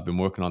stuff that I've been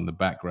working on in the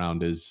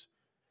background is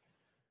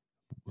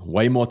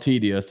way more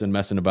tedious than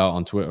messing about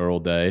on Twitter all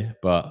day,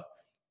 but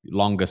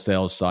longer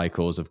sales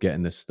cycles of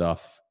getting this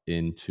stuff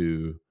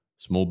into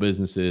small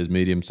businesses,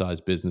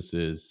 medium-sized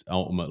businesses,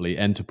 ultimately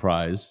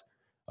enterprise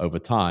over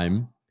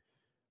time.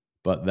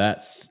 But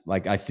that's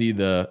like, I see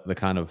the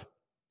kind of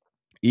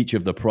each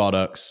of the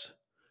products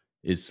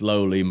is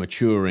slowly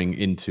maturing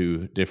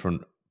into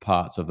different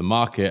parts of the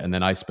market. And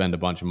then I spend a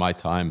bunch of my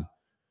time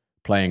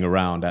playing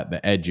around at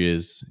the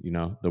edges,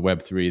 the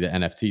Web3, the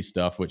NFT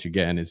stuff, which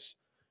again is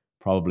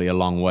probably a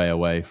long way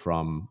away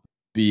from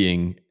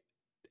being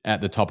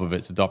at the top of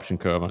its adoption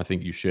curve. And I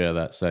think you share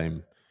that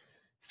same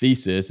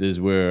thesis,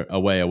 is we're a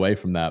way away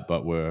from that,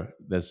 but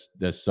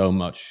there's so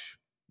much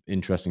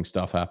interesting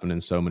stuff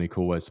happening, so many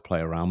cool ways to play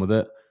around with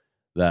it,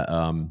 that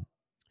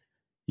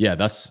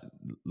that's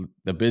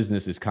the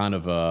business is kind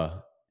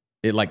of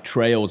it like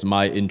trails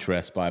my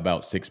interest by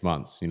about 6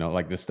 months.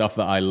 Like the stuff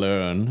that I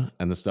learn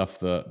and the stuff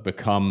that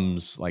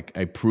becomes like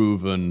a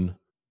proven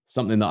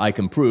something that I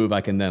can prove,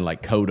 I can then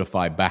like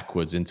codify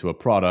backwards into a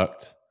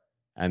product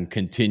and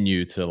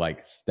continue to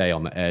like stay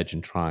on the edge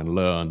and try and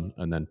learn,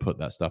 and then put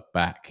that stuff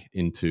back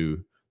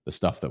into the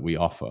stuff that we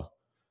offer.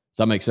 Does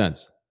that make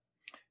sense?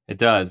 It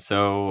does.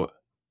 So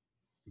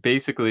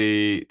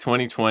basically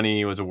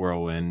 2020 was a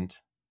whirlwind.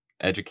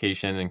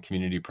 Education and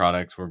community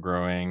products were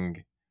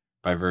growing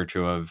by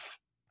virtue of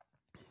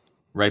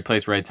right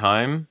place, right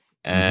time,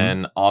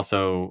 and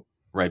also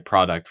right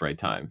product, right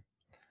time.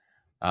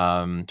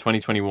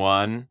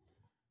 2021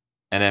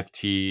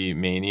 NFT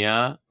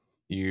mania,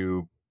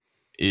 you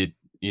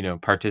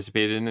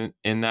participated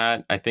in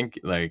that. I think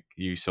like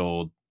you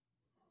sold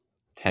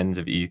tens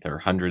of ETH or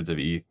hundreds of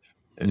ETH,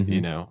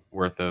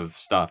 worth of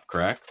stuff,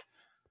 correct?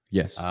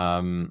 Yes.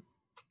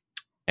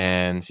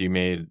 And so you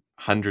made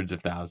hundreds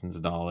of thousands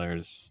of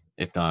dollars,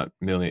 if not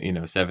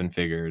million, seven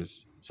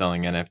figures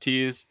selling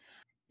NFTs.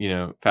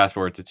 Fast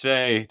forward to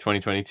today,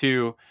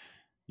 2022,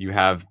 you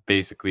have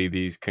basically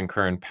these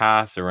concurrent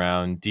paths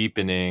around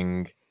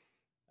deepening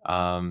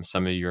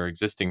some of your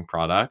existing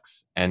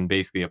products and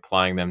basically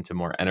applying them to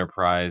more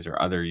enterprise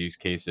or other use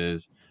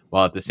cases.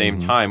 While at the same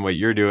time, what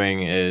you're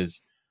doing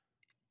is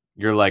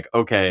you're like,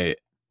 okay,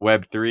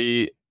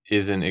 Web3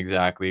 isn't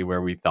exactly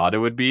where we thought it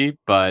would be,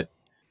 but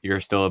you're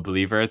still a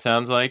believer, it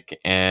sounds like,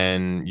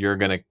 and you're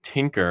going to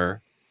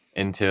tinker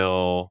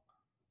until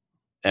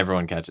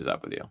everyone catches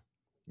up with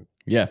you.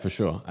 Yeah, for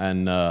sure.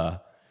 And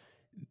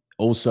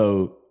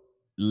also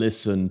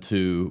listen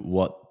to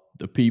what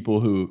the people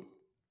who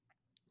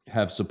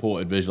have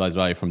supported Visualize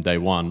Value from day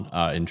one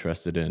are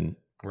interested in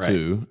Right.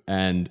 too.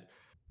 And,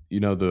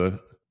 the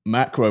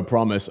macro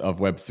promise of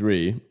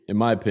Web3, in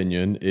my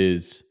opinion,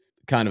 is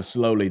kind of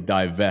slowly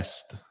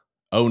divest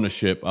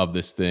ownership of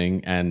this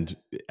thing and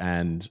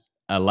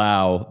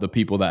allow the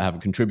people that have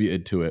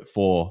contributed to it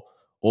for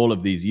all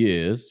of these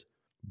years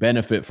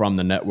benefit from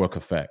the network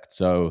effect.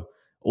 So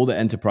all the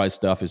enterprise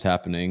stuff is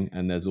happening,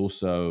 and there's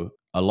also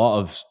a lot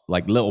of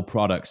like little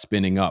products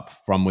spinning up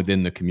from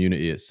within the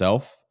community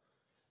itself.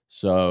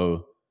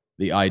 So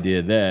the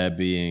idea there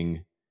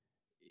being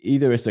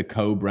either it's a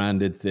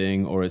co-branded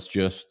thing or it's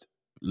just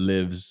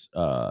lives,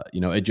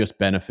 it just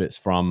benefits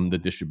from the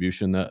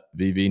distribution that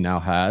VV now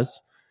has.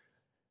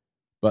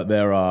 But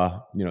there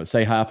are,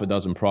 say half a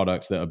dozen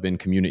products that have been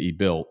community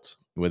built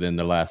within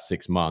the last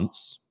 6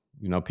 months.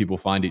 People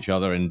find each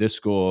other in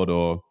Discord,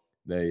 or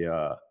they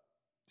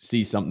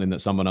see something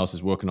that someone else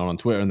is working on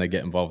Twitter and they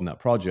get involved in that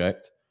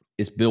project.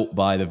 It's built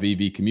by the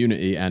VV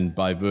community, and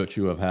by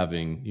virtue of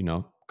having,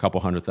 a couple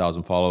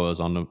 100,000 followers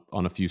on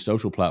a few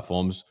social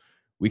platforms,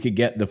 we could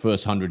get the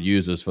first 100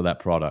 users for that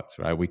product,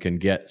 right? We can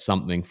get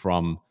something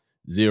from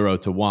 0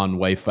 to 1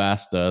 way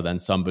faster than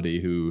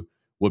somebody who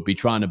would be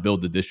trying to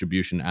build the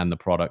distribution and the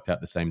product at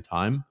the same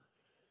time.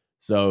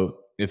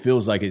 So it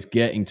feels like it's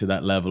getting to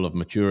that level of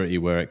maturity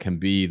where it can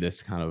be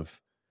this kind of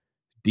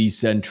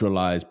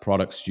decentralized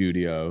product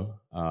studio,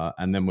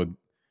 and then would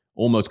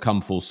almost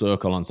come full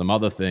circle on some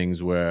other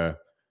things where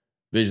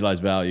Visualize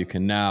Value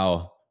can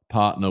now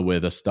partner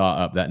with a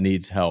startup that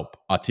needs help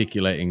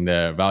articulating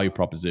their value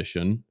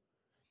proposition,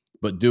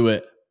 but do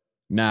it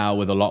now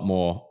with a lot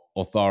more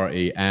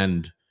authority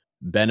and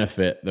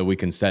benefit that we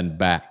can send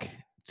back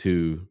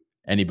to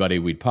anybody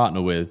we'd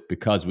partner with,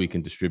 because we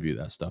can distribute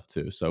that stuff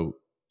too. So,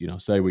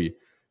 say we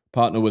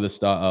partner with a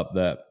startup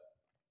that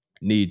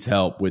needs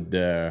help with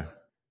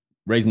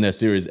raising their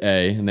Series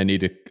A, and they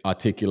need to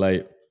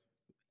articulate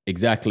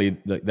exactly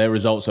their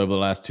results over the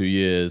last 2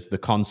 years, the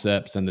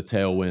concepts and the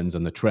tailwinds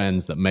and the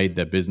trends that made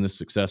their business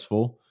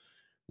successful.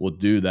 We'll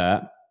do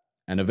that.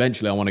 And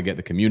eventually I want to get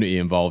the community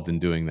involved in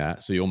doing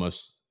that. So you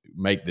almost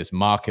make this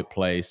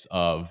marketplace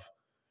of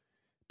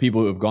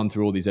people who have gone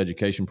through all these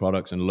education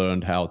products and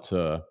learned how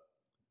to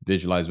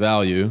visualize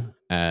value,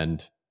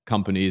 and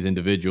companies,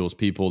 individuals,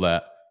 people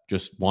that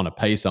just want to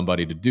pay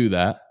somebody to do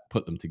that,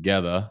 put them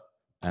together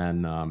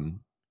and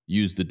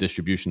use the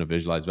distribution of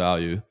Visualize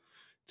Value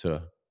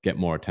to get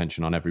more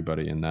attention on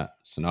everybody in that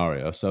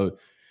scenario. So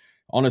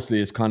honestly,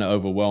 it's kind of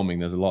overwhelming.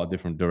 There's a lot of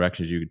different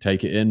directions you could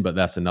take it in, but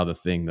that's another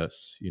thing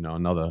that's,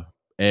 another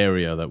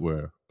area that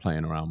we're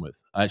playing around with.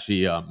 I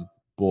actually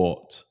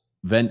bought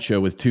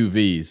venture with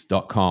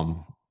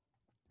 2vs.com.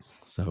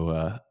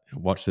 So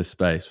watch this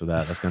space for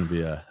that. That's going to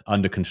be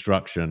under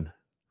construction.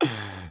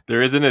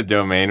 There isn't a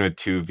domain with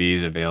 2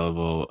 V's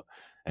available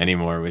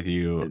anymore with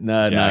you.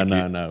 No.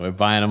 We're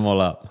buying them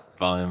all up.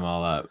 Buying them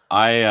all up.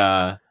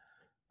 I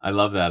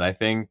love that. I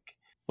think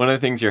one of the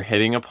things you're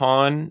hitting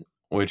upon,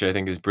 which I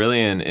think is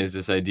brilliant, is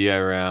this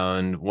idea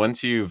around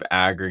once you've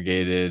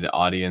aggregated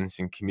audience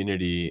and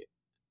community,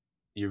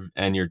 you're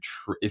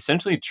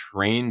essentially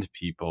trained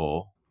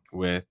people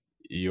with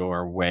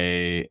your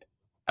way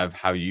of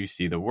how you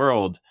see the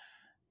world.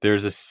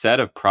 There's a set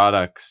of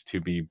products to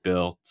be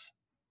built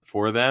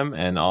for them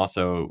and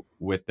also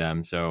with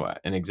them. So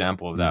an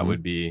example of that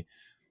would be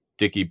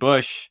Dickie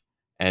Bush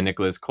and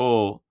Nicholas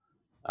Cole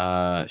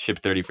Ship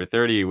 30 for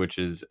 30, which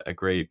is a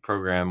great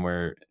program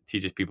where it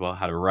teaches people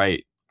how to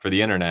write for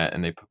the internet.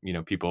 And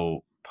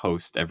people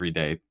post every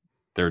day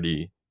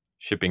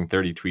shipping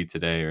 30 tweets a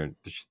day or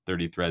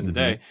 30 threads a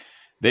day.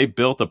 They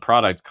built a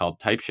product called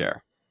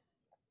typeshare.io,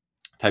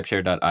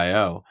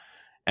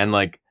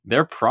 and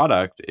their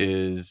product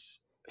is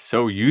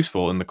so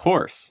useful in the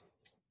course.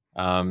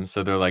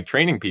 So they're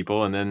training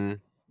people, and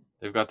then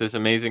they've got this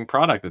amazing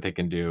product that they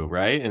can do,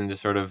 right? And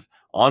just sort of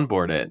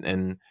onboard it.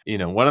 And,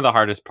 one of the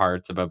hardest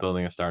parts about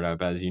building a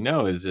startup, as you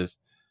know, is just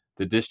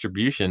the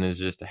distribution is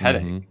just a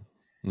headache.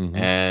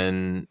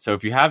 And so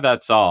if you have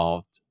that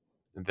solved,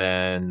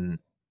 then,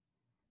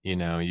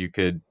 you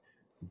could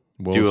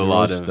do a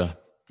lot of,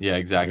 yeah,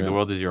 exactly. Yeah. The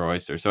world is your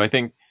oyster. So I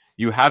think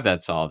you have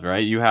that solved,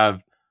 right? You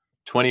have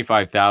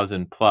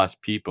 25,000 plus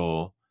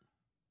people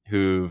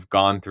who've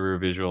gone through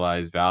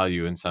Visualize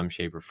Value in some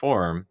shape or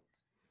form.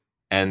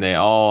 And they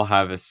all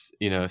have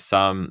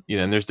and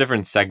there's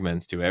different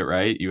segments to it,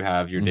 right? You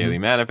have your daily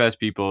manifest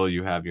people,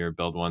 you have your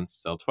build once,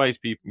 sell twice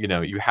people,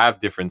 you have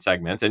different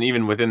segments. And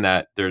even within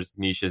that, there's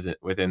niches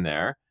within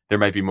there. There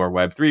might be more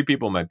Web3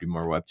 people, might be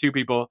more Web2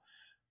 people.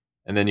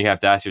 And then you have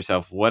to ask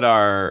yourself, what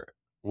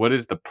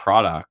is the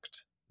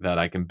product that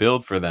I can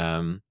build for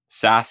them,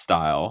 SaaS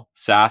style,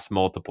 SaaS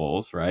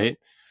multiples, right?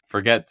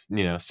 Forget,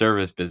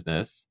 service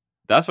business.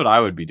 That's what I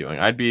would be doing.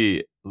 I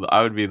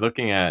would be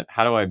looking at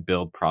how do I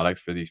build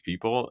products for these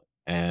people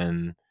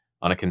and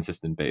on a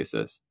consistent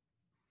basis.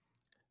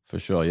 For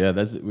sure. Yeah.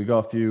 We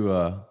got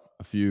a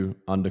few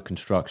under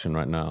construction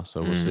right now.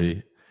 So we'll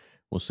see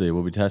We'll see.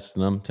 We'll be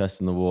testing them,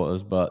 testing the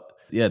waters. But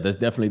yeah, there's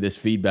definitely this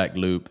feedback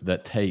loop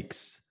that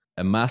takes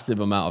a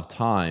massive amount of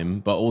time,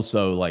 but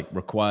also like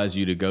requires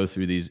you to go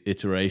through these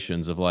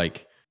iterations of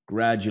like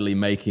gradually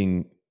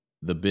making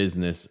the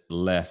business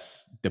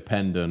less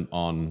dependent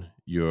on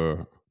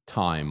your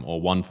time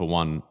or one for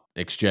one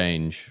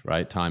exchange,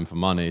 right? Time for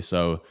money.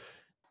 So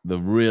the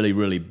really,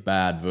 really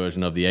bad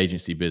version of the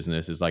agency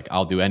business is like,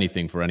 I'll do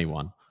anything for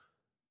anyone.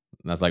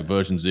 And that's like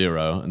version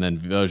 0. And then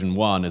version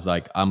 1 is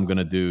like, I'm going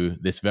to do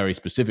this very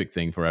specific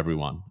thing for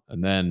everyone.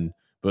 And then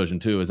version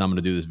 2 is I'm going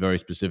to do this very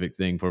specific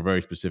thing for a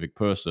very specific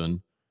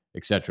person,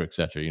 et cetera, et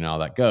cetera. You know how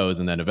that goes.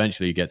 And then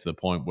eventually you get to the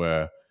point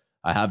where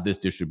I have this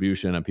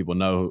distribution and people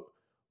know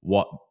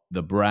what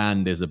the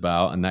brand is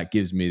about. And that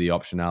gives me the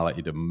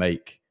optionality to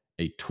make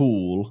a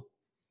tool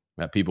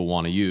that people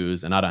want to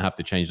use. And I don't have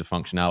to change the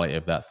functionality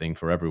of that thing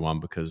for everyone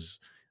because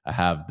I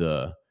have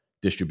the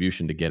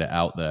distribution to get it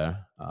out there.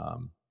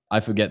 I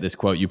forget this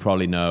quote. You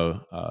probably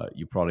know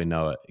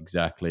it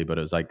exactly, but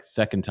it was like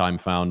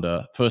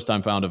first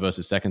time founder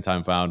versus second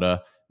time founder.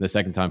 The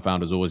second time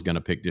founder is always going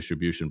to pick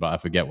distribution, but I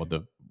forget what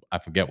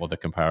the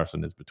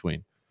comparison is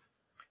between.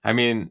 I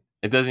mean,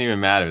 it doesn't even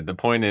matter. The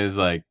point is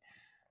like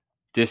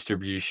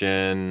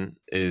distribution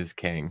is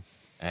king,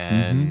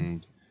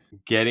 and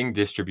getting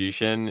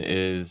distribution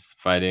is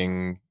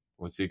fighting,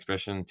 what's the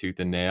expression, tooth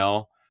and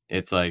nail.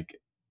 It's like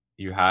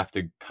you have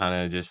to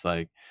kind of just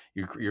like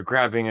you're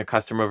grabbing a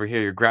customer over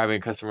here, you're grabbing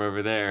a customer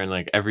over there, and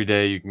like every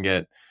day you can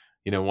get,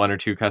 you know, 1 or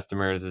 2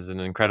 customers is an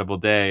incredible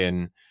day,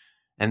 and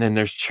then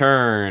there's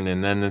churn,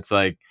 and then it's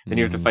like then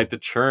you have to fight the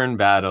churn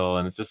battle,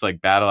 and it's just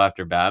like battle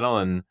after battle.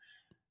 And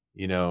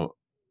you know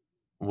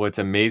what's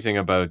amazing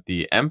about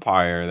the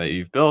empire that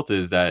you've built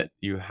is that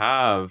you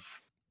have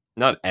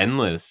not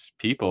endless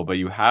people, but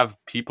you have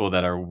people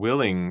that are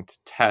willing to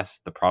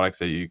test the products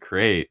that you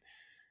create.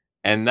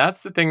 And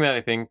that's the thing that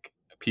I think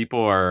people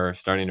are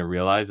starting to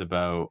realize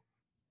about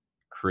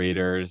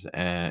creators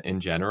in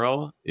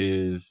general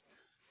is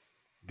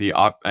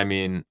I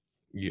mean,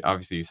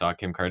 you saw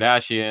Kim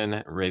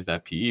Kardashian raise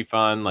that PE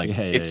fund. Like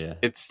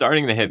it's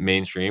starting to hit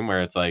mainstream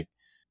where it's like,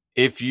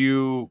 if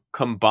you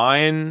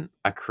combine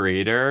a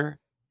creator,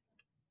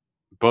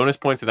 bonus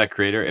points to that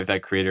creator, if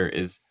that creator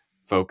is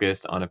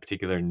focused on a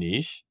particular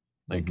niche,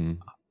 like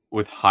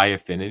with high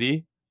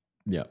affinity,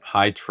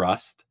 high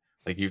trust,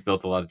 like you've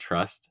built a lot of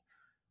trust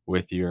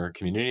with your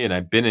community. And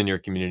I've been in your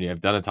community.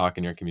 I've done a talk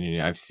in your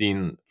community. I've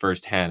seen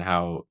firsthand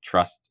how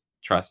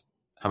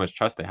how much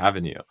trust they have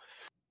in you.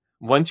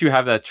 Once you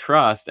have that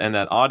trust and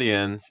that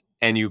audience,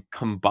 and you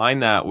combine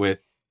that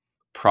with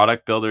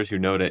product builders who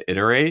know to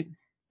iterate,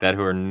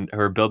 who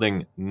are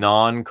building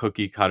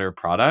non-cookie cutter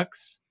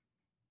products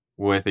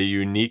with a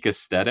unique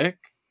aesthetic,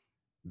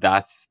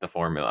 that's the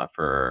formula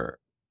for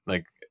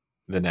like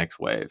the next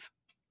wave.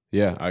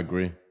 Yeah, I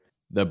agree.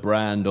 The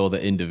brand or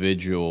the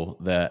individual,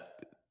 that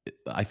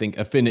I think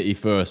affinity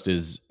first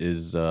is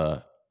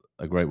a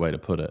great way to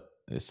put it.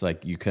 It's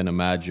like you can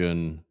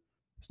imagine,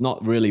 it's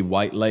not really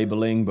white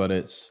labeling, but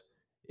it's,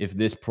 if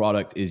this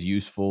product is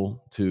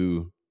useful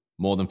to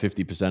more than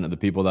 50% of the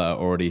people that are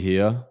already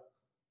here,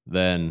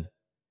 then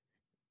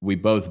we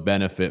both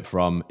benefit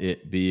from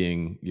it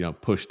being, you know,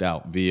 pushed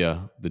out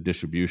via the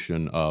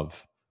distribution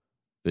of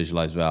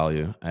visualized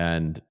value.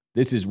 And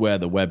this is where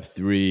the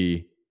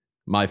Web3,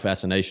 my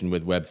fascination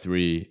with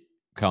Web3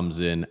 comes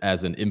in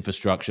as an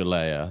infrastructure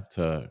layer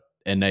to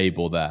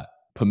enable that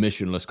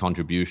permissionless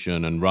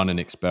contribution and running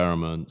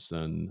experiments.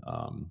 And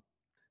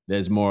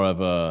there's more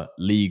of a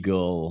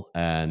legal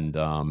and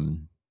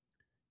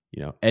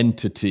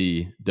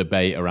entity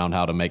debate around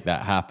how to make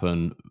that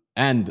happen,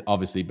 and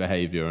obviously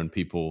behavior and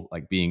people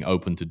like being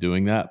open to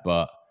doing that.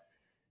 But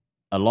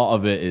a lot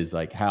of it is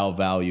like how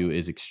value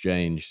is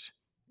exchanged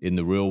in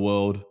the real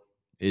world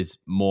is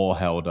more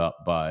held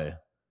up by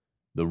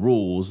the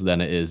rules than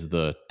it is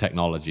the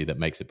technology that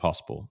makes it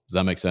possible. Does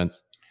that make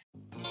sense?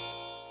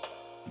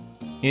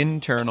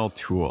 Internal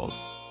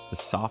tools, the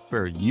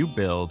software you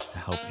build to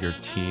help your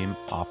team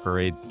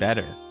operate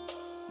better,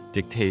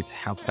 dictates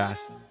how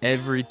fast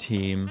every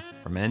team,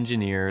 from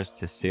engineers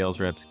to sales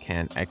reps,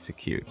 can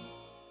execute.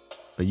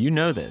 But you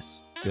know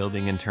this,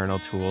 building internal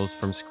tools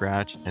from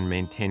scratch and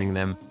maintaining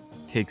them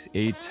takes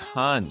a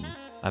ton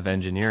of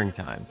engineering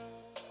time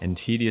and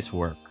tedious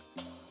work.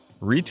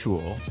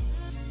 Retool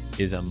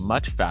is a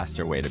much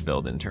faster way to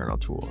build internal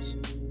tools.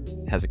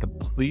 It has a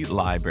complete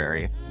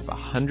library of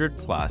 100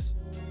 plus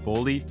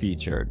fully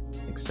featured,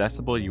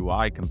 accessible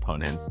UI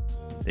components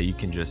that you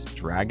can just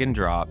drag and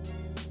drop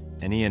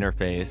any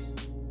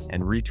interface,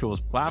 and Retool's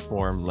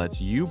platform lets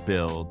you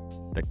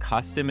build the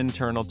custom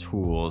internal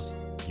tools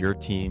your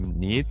team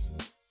needs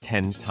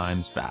 10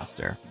 times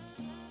faster.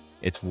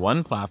 It's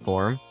one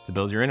platform to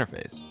build your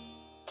interface.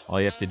 All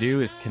you have to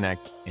do is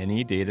connect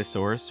any data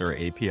source or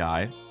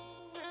API,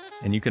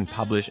 and you can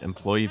publish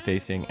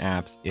employee-facing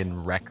apps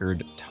in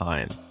record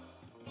time.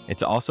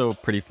 It's also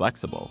pretty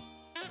flexible.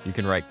 You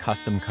can write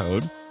custom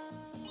code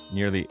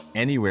nearly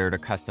anywhere to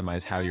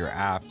customize how your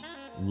app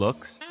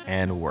looks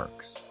and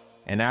works.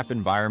 And app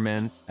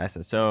environments,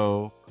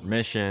 SSO,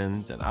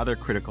 permissions, and other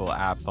critical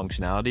app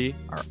functionality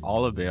are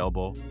all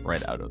available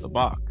right out of the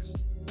box.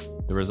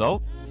 The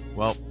result?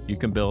 Well, you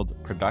can build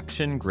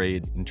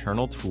production-grade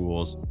internal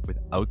tools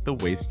without the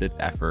wasted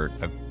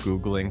effort of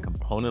Googling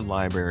component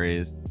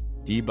libraries,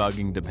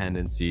 debugging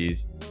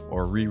dependencies,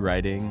 or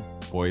rewriting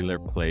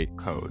boilerplate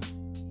code.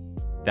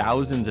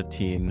 Thousands of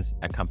teams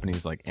at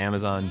companies like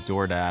Amazon,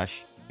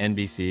 DoorDash,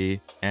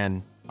 NBC,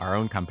 and our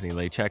own company,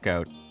 Late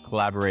Checkout,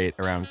 collaborate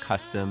around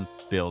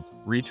custom-built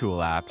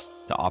retool apps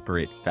to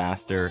operate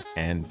faster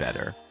and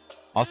better.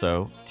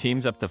 Also,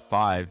 teams up to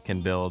 5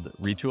 can build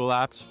retool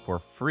apps for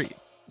free.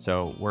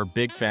 So we're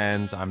big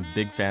fans. I'm a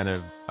big fan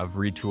of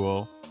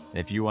Retool.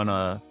 If you want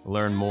to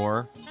learn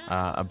more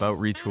about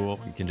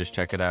Retool, you can just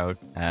check it out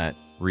at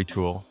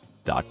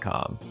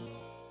retool.com.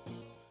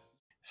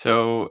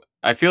 So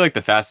I feel like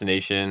the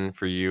fascination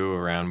for you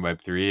around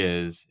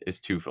Web3 is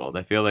twofold.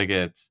 I feel like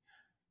it's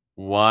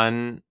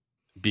one,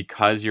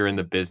 because you're in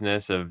the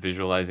business of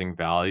visualizing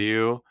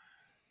value,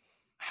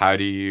 how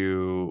do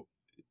you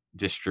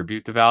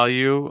distribute the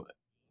value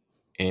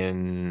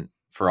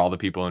for all the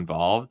people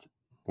involved,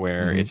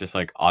 where it's just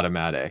like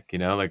automatic,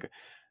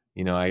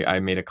 I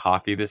made a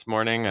coffee this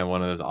morning on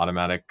one of those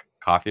automatic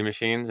coffee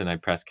machines, and I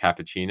pressed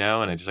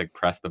cappuccino, and I just like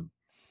pressed the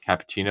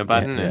cappuccino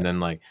button, and then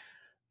like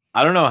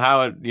I don't know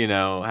how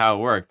it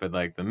worked, but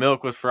like the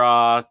milk was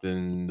frothed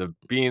and the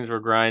beans were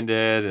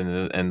grinded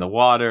and the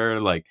water,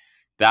 like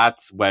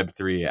that's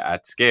Web3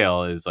 at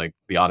scale, is like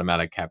the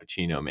automatic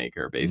cappuccino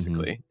maker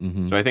basically.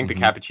 So I think the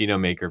cappuccino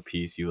maker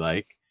piece you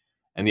like,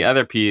 and the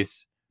other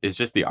piece is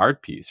just the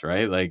art piece,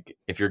 right? Like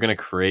if you're going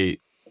to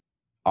create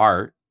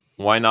art,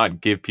 why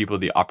not give people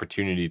the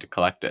opportunity to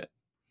collect it?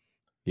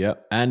 Yeah.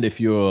 And if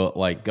you're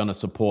like going to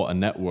support a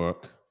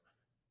network,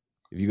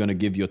 if you're going to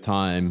give your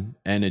time,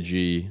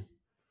 energy,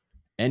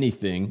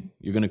 anything,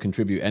 you're going to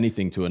contribute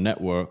anything to a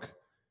network,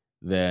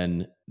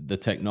 then the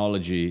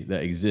technology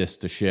that exists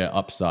to share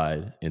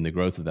upside in the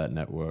growth of that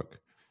network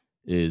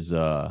is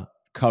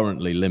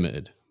currently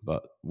limited.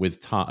 But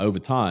with over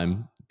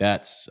time,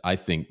 that's, I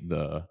think,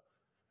 the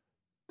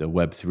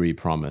Web3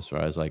 promise,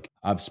 right? It's like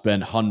I've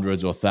spent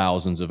hundreds or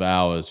thousands of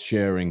hours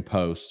sharing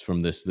posts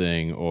from this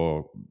thing,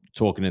 or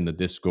talking in the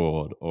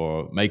Discord,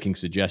 or making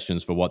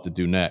suggestions for what to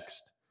do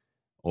next,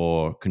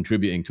 or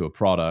contributing to a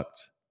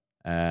product.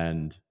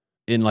 And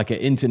in like an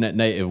internet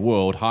native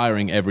world,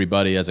 hiring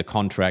everybody as a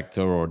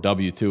contractor or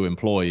W-2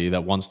 employee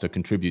that wants to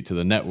contribute to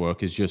the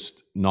network is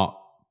just not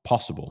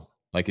possible.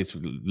 Like it's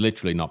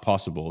literally not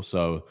possible.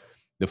 So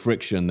the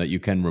friction that you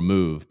can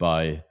remove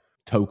by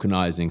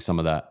tokenizing some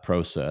of that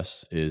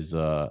process is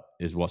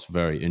what's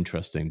very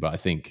interesting. But I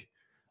think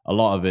a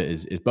lot of it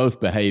is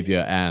both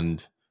behavior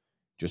and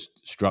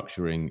just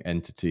structuring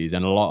entities.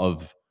 And a lot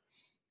of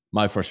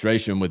my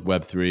frustration with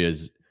Web3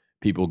 is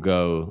people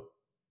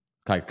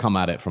come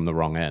at it from the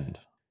wrong end.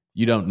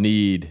 You don't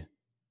need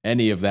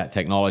any of that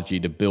technology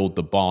to build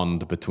the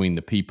bond between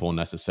the people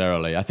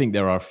necessarily. I think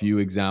there are a few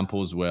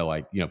examples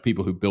where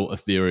people who built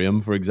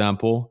Ethereum, for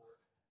example,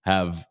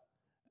 have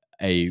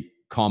a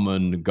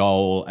common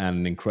goal and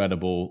an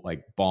incredible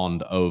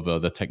bond over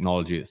the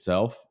technology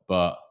itself.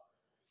 But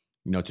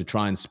to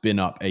try and spin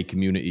up a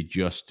community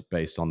just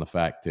based on the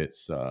fact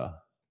it's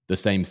the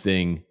same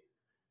thing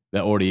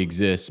that already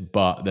exists,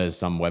 but there's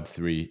some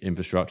Web3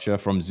 infrastructure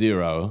from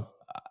zero,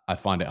 I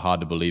find it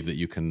hard to believe that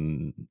you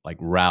can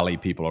rally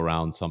people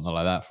around something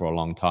like that for a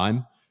long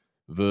time,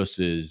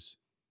 versus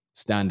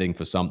standing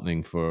for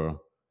something for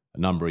a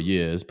number of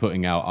years,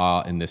 putting out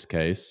art in this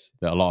case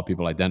that a lot of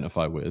people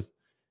identify with,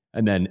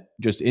 and then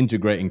just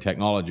integrating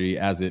technology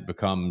as it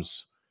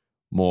becomes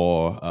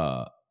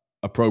more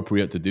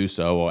appropriate to do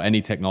so, or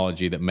any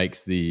technology that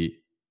makes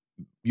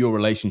your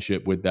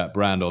relationship with that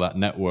brand or that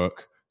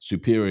network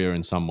superior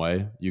in some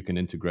way, you can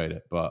integrate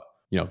it. But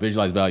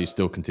visualized value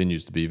still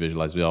continues to be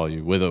visualized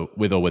value with or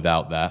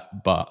without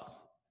that, but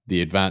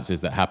the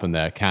advances that happen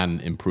there can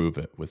improve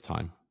it with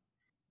time.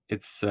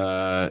 It's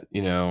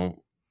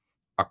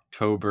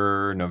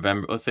October,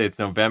 November, let's say it's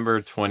November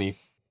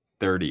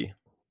 2030.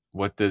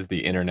 What does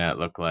the internet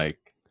look like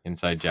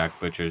inside Jack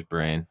Butcher's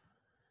brain?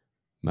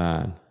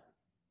 Man,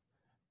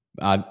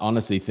 I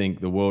honestly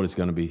think the world is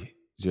going to be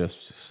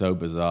just so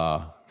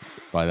bizarre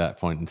by that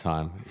point in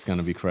time. It's going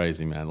to be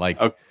crazy, man.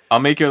 Okay,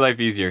 I'll make your life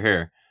easier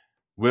here.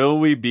 Will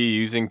we be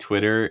using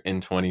Twitter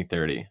in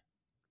 2030?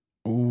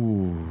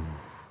 Ooh,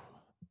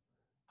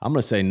 I'm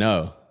going to say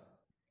no.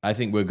 I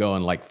think we're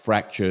going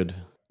fractured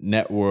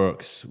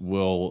networks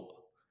will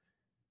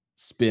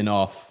spin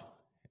off.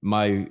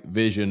 My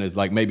vision is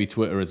maybe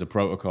Twitter is a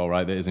protocol,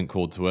 right? That isn't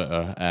called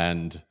Twitter.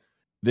 And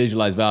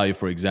visualized value,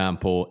 for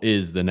example,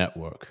 is the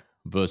network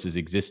versus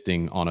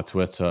existing on a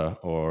Twitter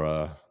or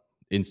a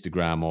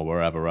Instagram or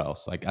wherever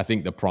else. I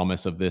think the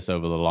promise of this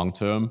over the long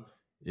term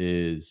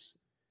is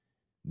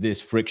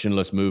this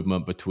frictionless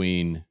movement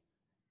between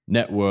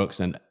networks,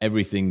 and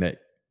everything that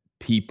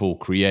people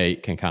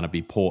create can kind of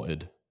be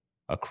ported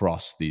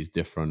across these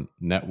different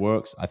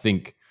networks. I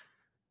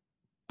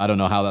don't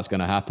know how that's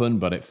going to happen,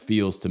 but it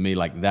feels to me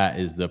like that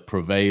is the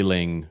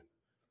prevailing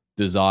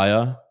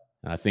desire.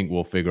 And I think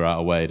we'll figure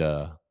out a way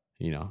to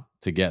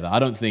to get that. I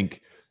don't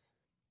think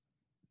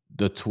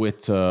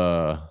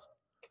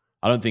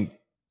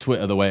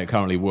Twitter, the way it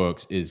currently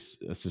works, is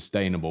a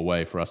sustainable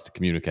way for us to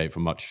communicate for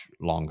much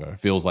longer. It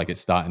feels like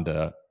it's starting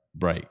to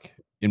break,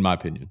 in my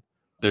opinion.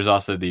 There's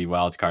also the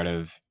wild card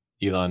of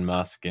Elon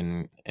Musk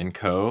and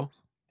co,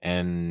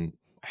 and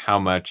how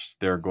much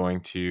they're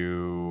going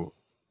to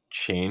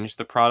change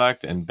the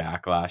product and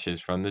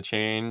backlashes from the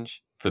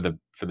change for the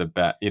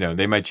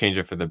they might change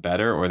it for the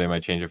better, or they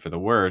might change it for the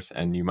worse.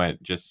 And you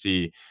might just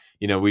see,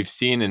 we've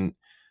seen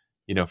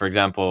for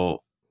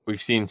example,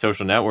 we've seen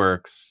social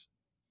networks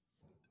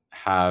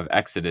have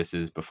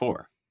exoduses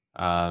before.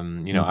 I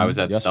was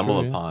at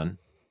StumbleUpon,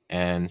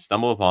 and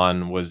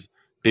StumbleUpon was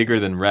bigger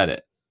than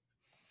Reddit.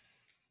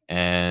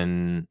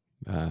 And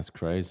that's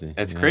crazy.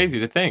 It's crazy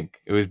to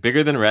think. It was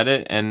bigger than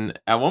Reddit, and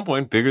at one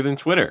point bigger than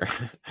Twitter.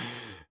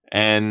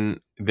 And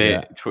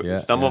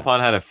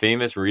StumbleUpon had a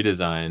famous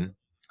redesign,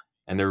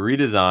 and the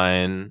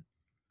redesign,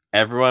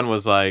 everyone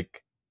was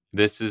like,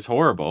 this is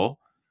horrible.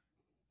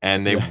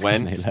 And they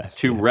went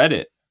to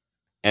Reddit,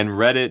 and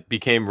Reddit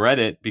became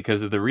Reddit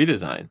because of the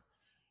redesign.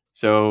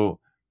 So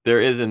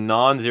there is a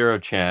non-zero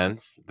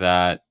chance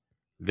that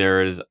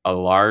there is a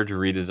large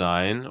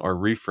redesign or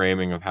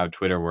reframing of how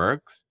Twitter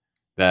works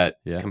that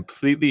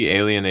completely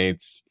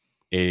alienates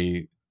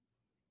a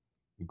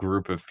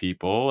group of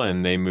people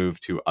and they move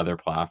to other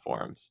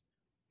platforms.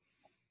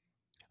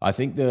 I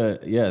think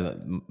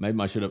maybe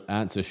my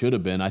answer should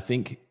have been, I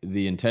think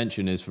the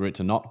intention is for it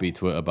to not be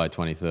Twitter by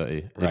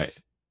 2030. Right.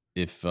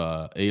 If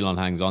Elon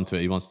hangs on to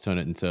it, he wants to turn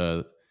it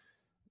into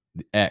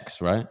the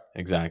X, right?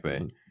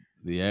 Exactly.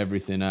 The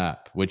everything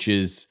app, which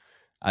is,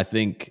 I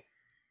think,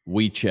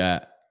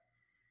 WeChat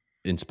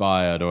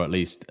inspired, or at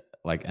least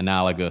like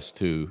analogous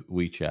to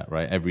WeChat,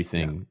 right?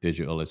 Everything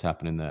digital is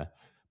happening there.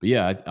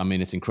 But I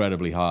mean, it's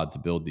incredibly hard to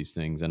build these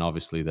things. And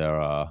obviously there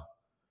are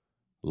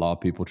a lot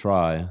of people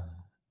try.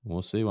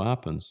 We'll see what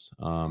happens.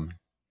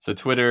 So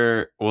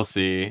Twitter, we'll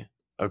see.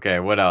 Okay,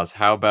 what else?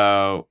 How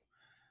about,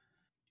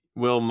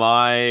 will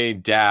my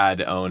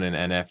dad own an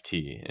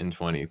NFT in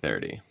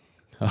 2030?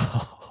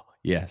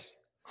 Yes.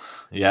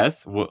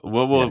 Yes? What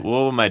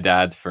will my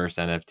dad's first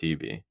NFT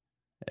be?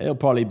 It'll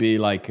probably be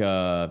like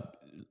a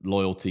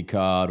loyalty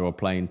card or a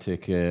plane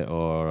ticket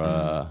or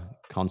a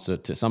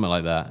concert, something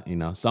like that.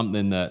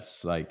 Something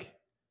that's like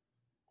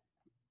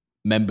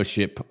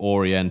membership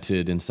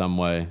oriented in some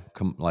way,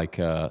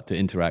 to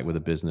interact with a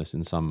business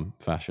in some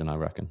fashion, I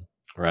reckon.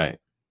 Right.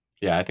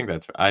 Yeah, I think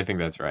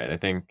that's right. I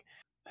think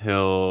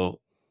he'll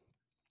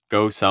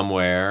go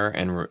somewhere,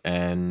 and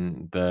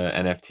the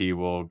NFT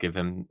will give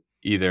him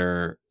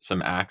either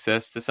some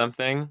access to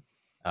something,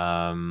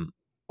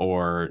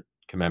 or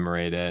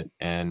commemorate it,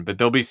 but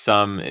there'll be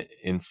some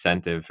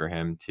incentive for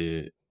him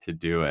to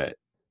do it.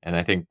 And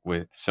I think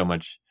with so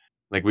much,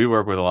 like, we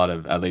work with a lot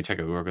of, at Late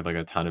Checkout, we work with like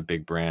a ton of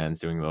big brands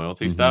doing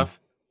loyalty stuff,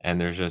 and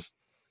there's just,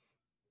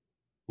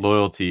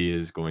 loyalty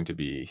is going to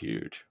be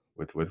huge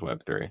with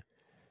Web3.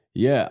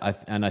 Yeah,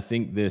 I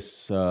think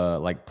this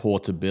like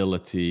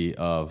portability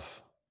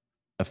of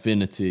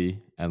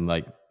affinity and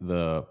like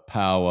the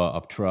power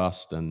of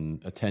trust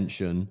and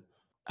attention,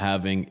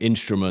 having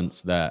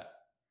instruments that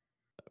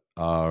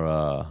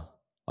are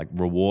like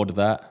reward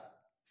that,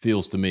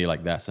 feels to me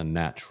like that's a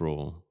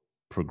natural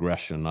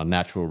progression, a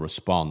natural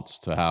response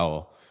to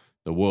how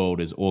the world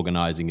is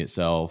organizing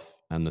itself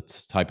and the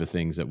type of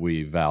things that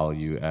we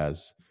value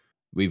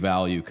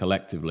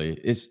collectively.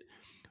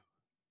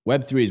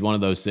 Web3 is one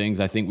of those things.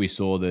 I think we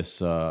saw this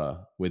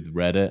with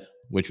Reddit,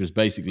 which was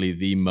basically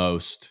the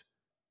most,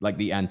 like,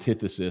 the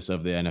antithesis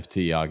of the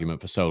NFT argument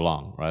for so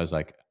long, right? It's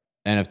like,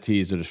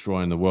 NFTs are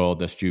destroying the world,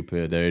 they're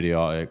stupid, they're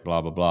idiotic,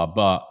 blah, blah, blah.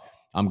 But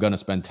I'm going to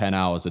spend 10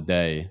 hours a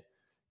day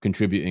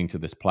contributing to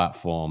this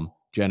platform,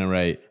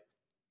 generate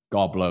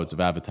gobloads of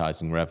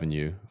advertising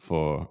revenue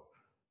for,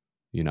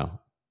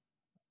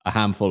 a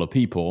handful of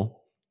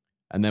people.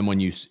 And then when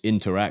you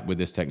interact with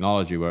this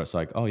technology where it's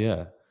like, oh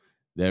yeah,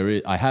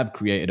 I have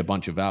created a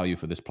bunch of value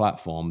for this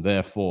platform.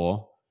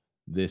 Therefore,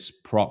 this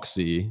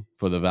proxy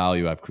for the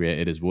value I've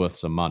created is worth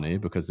some money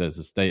because there's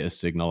a status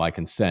signal I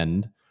can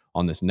send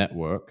on this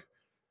network.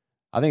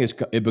 I think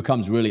it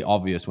becomes really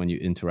obvious when you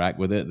interact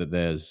with it that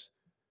there's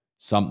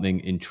something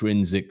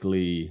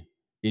intrinsically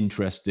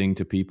interesting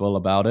to people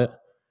about it.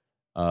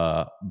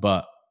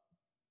 But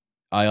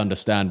I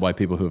understand why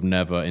people who have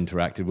never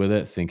interacted with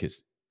it think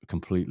it's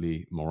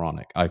completely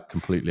moronic. I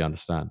completely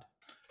understand.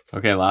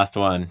 Okay, last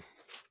one.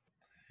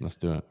 Let's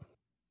do it.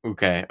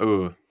 Okay.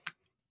 Ooh.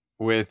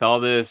 With all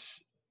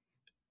this,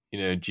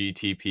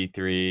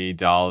 GTP3,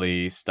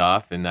 DALL-E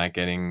stuff, and that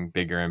getting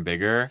bigger and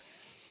bigger,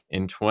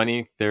 in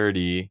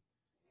 2030,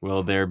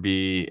 will there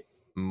be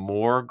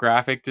more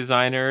graphic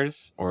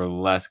designers or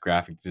less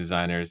graphic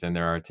designers than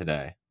there are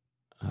today?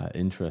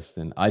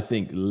 Interesting. I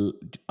think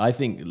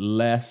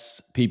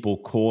less people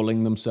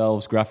calling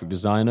themselves graphic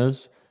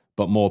designers,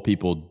 but more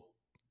people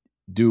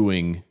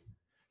doing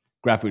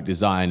graphic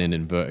design in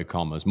inverted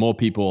commas. More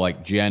people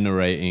like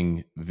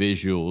generating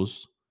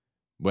visuals,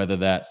 whether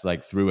that's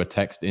like through a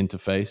text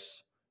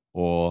interface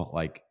or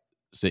like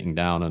sitting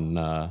down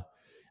and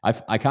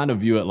I kind of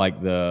view it like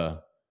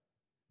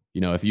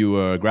if you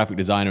were a graphic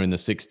designer in the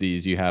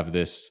 60s, you have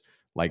this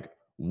like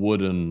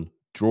wooden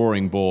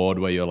drawing board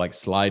where you're like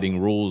sliding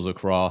rules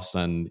across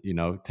and,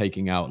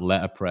 taking out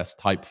letterpress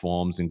type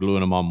forms and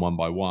gluing them on one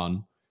by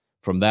one.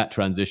 From that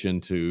transition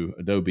to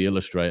Adobe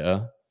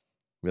Illustrator,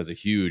 there's a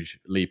huge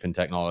leap in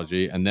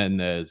technology. And then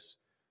there's,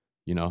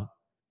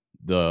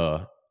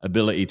 the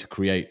ability to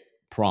create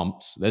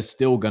prompts. There's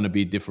still going to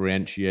be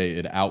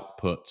differentiated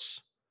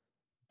outputs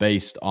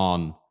based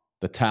on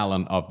the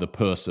talent of the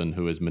person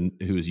who is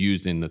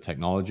using the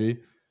technology.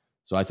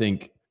 So I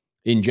think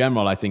in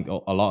general, I think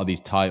a lot of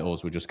these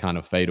titles will just kind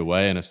of fade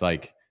away, and it's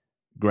like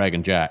Greg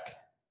and Jack.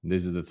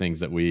 These are the things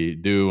that we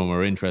do and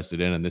we're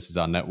interested in, and this is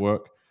our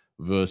network.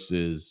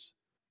 Versus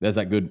there's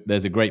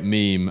a great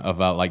meme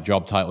about like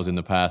job titles in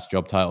the past,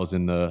 job titles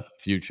in the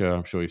future.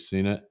 I'm sure you've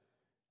seen it,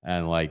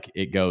 and like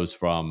it goes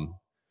from,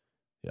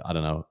 I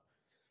don't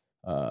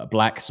know,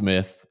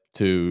 blacksmith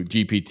to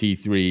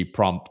GPT-3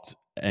 prompt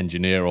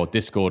engineer or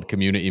Discord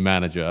community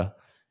manager.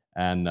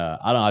 And I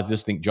don't know, I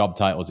just think job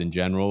titles in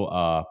general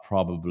are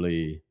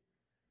probably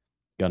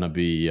going to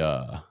be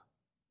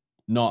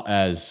not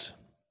as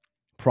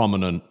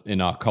prominent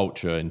in our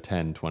culture in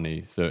 10,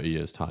 20, 30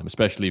 years time,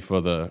 especially for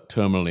the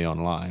terminally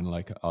online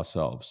like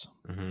ourselves.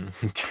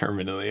 Mm-hmm.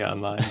 Terminally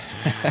online.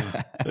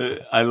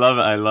 I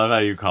love how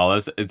you call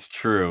us. It's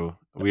true.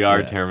 We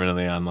are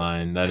terminally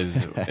online. That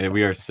is,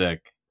 we are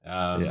sick.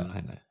 I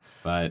know.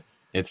 But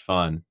it's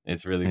fun.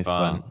 It's really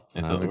fun.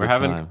 You're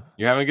having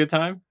a good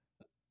time?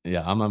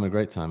 Yeah, I'm having a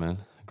great time, man.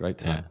 Great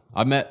time. Yeah.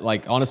 I've met,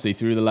 like, honestly,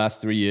 through the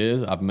last 3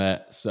 years, I've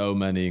met so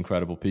many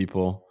incredible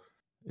people.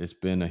 It's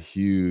been a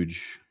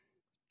huge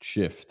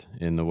shift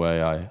in the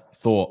way I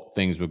thought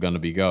things were going to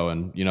be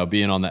going.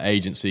 Being on the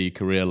agency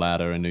career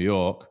ladder in New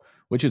York,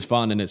 which is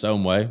fun in its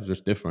own way, it's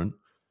just different.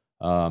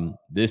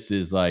 This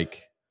is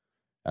like,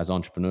 as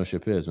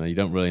entrepreneurship is, man, you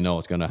don't really know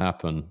what's going to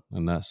happen.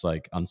 And that's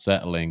like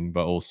unsettling,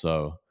 but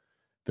also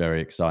very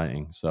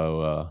exciting.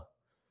 So,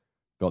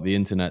 got the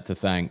internet to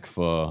thank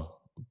for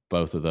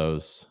both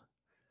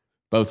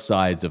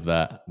sides of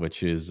that,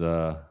 which is,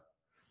 I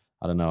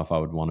don't know if I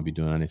would want to be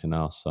doing anything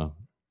else. So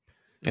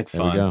it's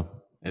fun. We go.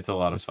 It's a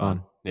lot of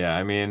fun. Yeah.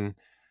 I mean,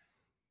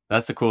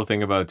 that's the cool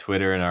thing about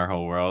Twitter and our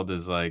whole world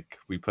is like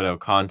we put out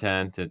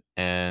content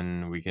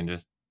and we can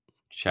just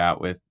chat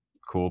with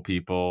cool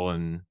people.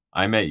 And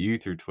I met you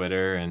through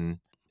Twitter, and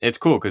it's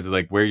cool because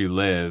like where you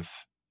live,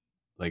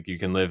 like you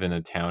can live in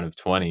a town of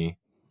 20,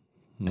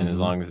 and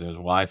as long as there's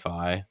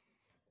Wi-Fi,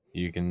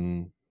 you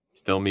can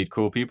still meet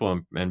cool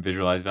people and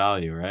visualize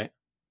value, right?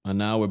 And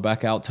now we're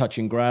back out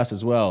touching grass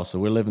as well, so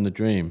we're living the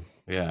dream.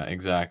 Yeah,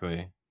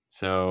 exactly.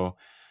 So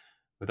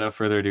without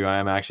further ado, I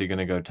am actually going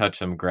to go touch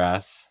some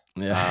grass.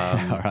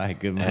 Yeah. All right,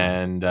 good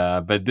man.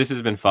 And but this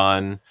has been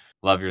fun.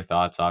 Love your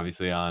thoughts,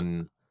 obviously,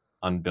 on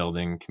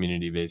building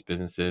community-based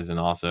businesses and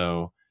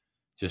also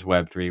just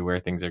Web3, where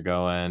things are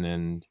going.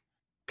 And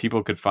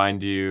people could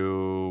find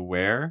you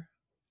where?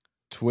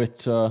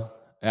 Twitter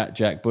at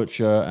Jack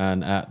Butcher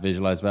and at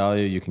Visualize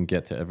Value. You can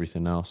get to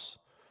everything else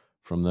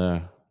from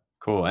there.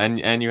 Cool.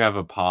 And you have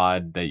a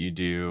pod that you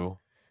do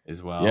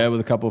as well. Yeah, with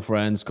a couple of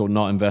friends, called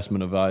Not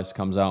Investment Advice.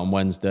 Comes out on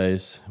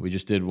Wednesdays. We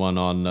just did one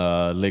on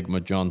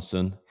Ligma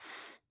Johnson,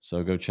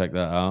 so go check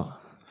that out.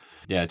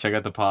 Yeah, check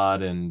out the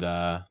pod, and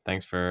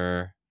thanks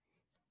for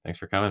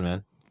coming,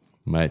 man.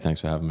 Mate,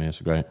 thanks for having me.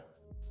 It's great.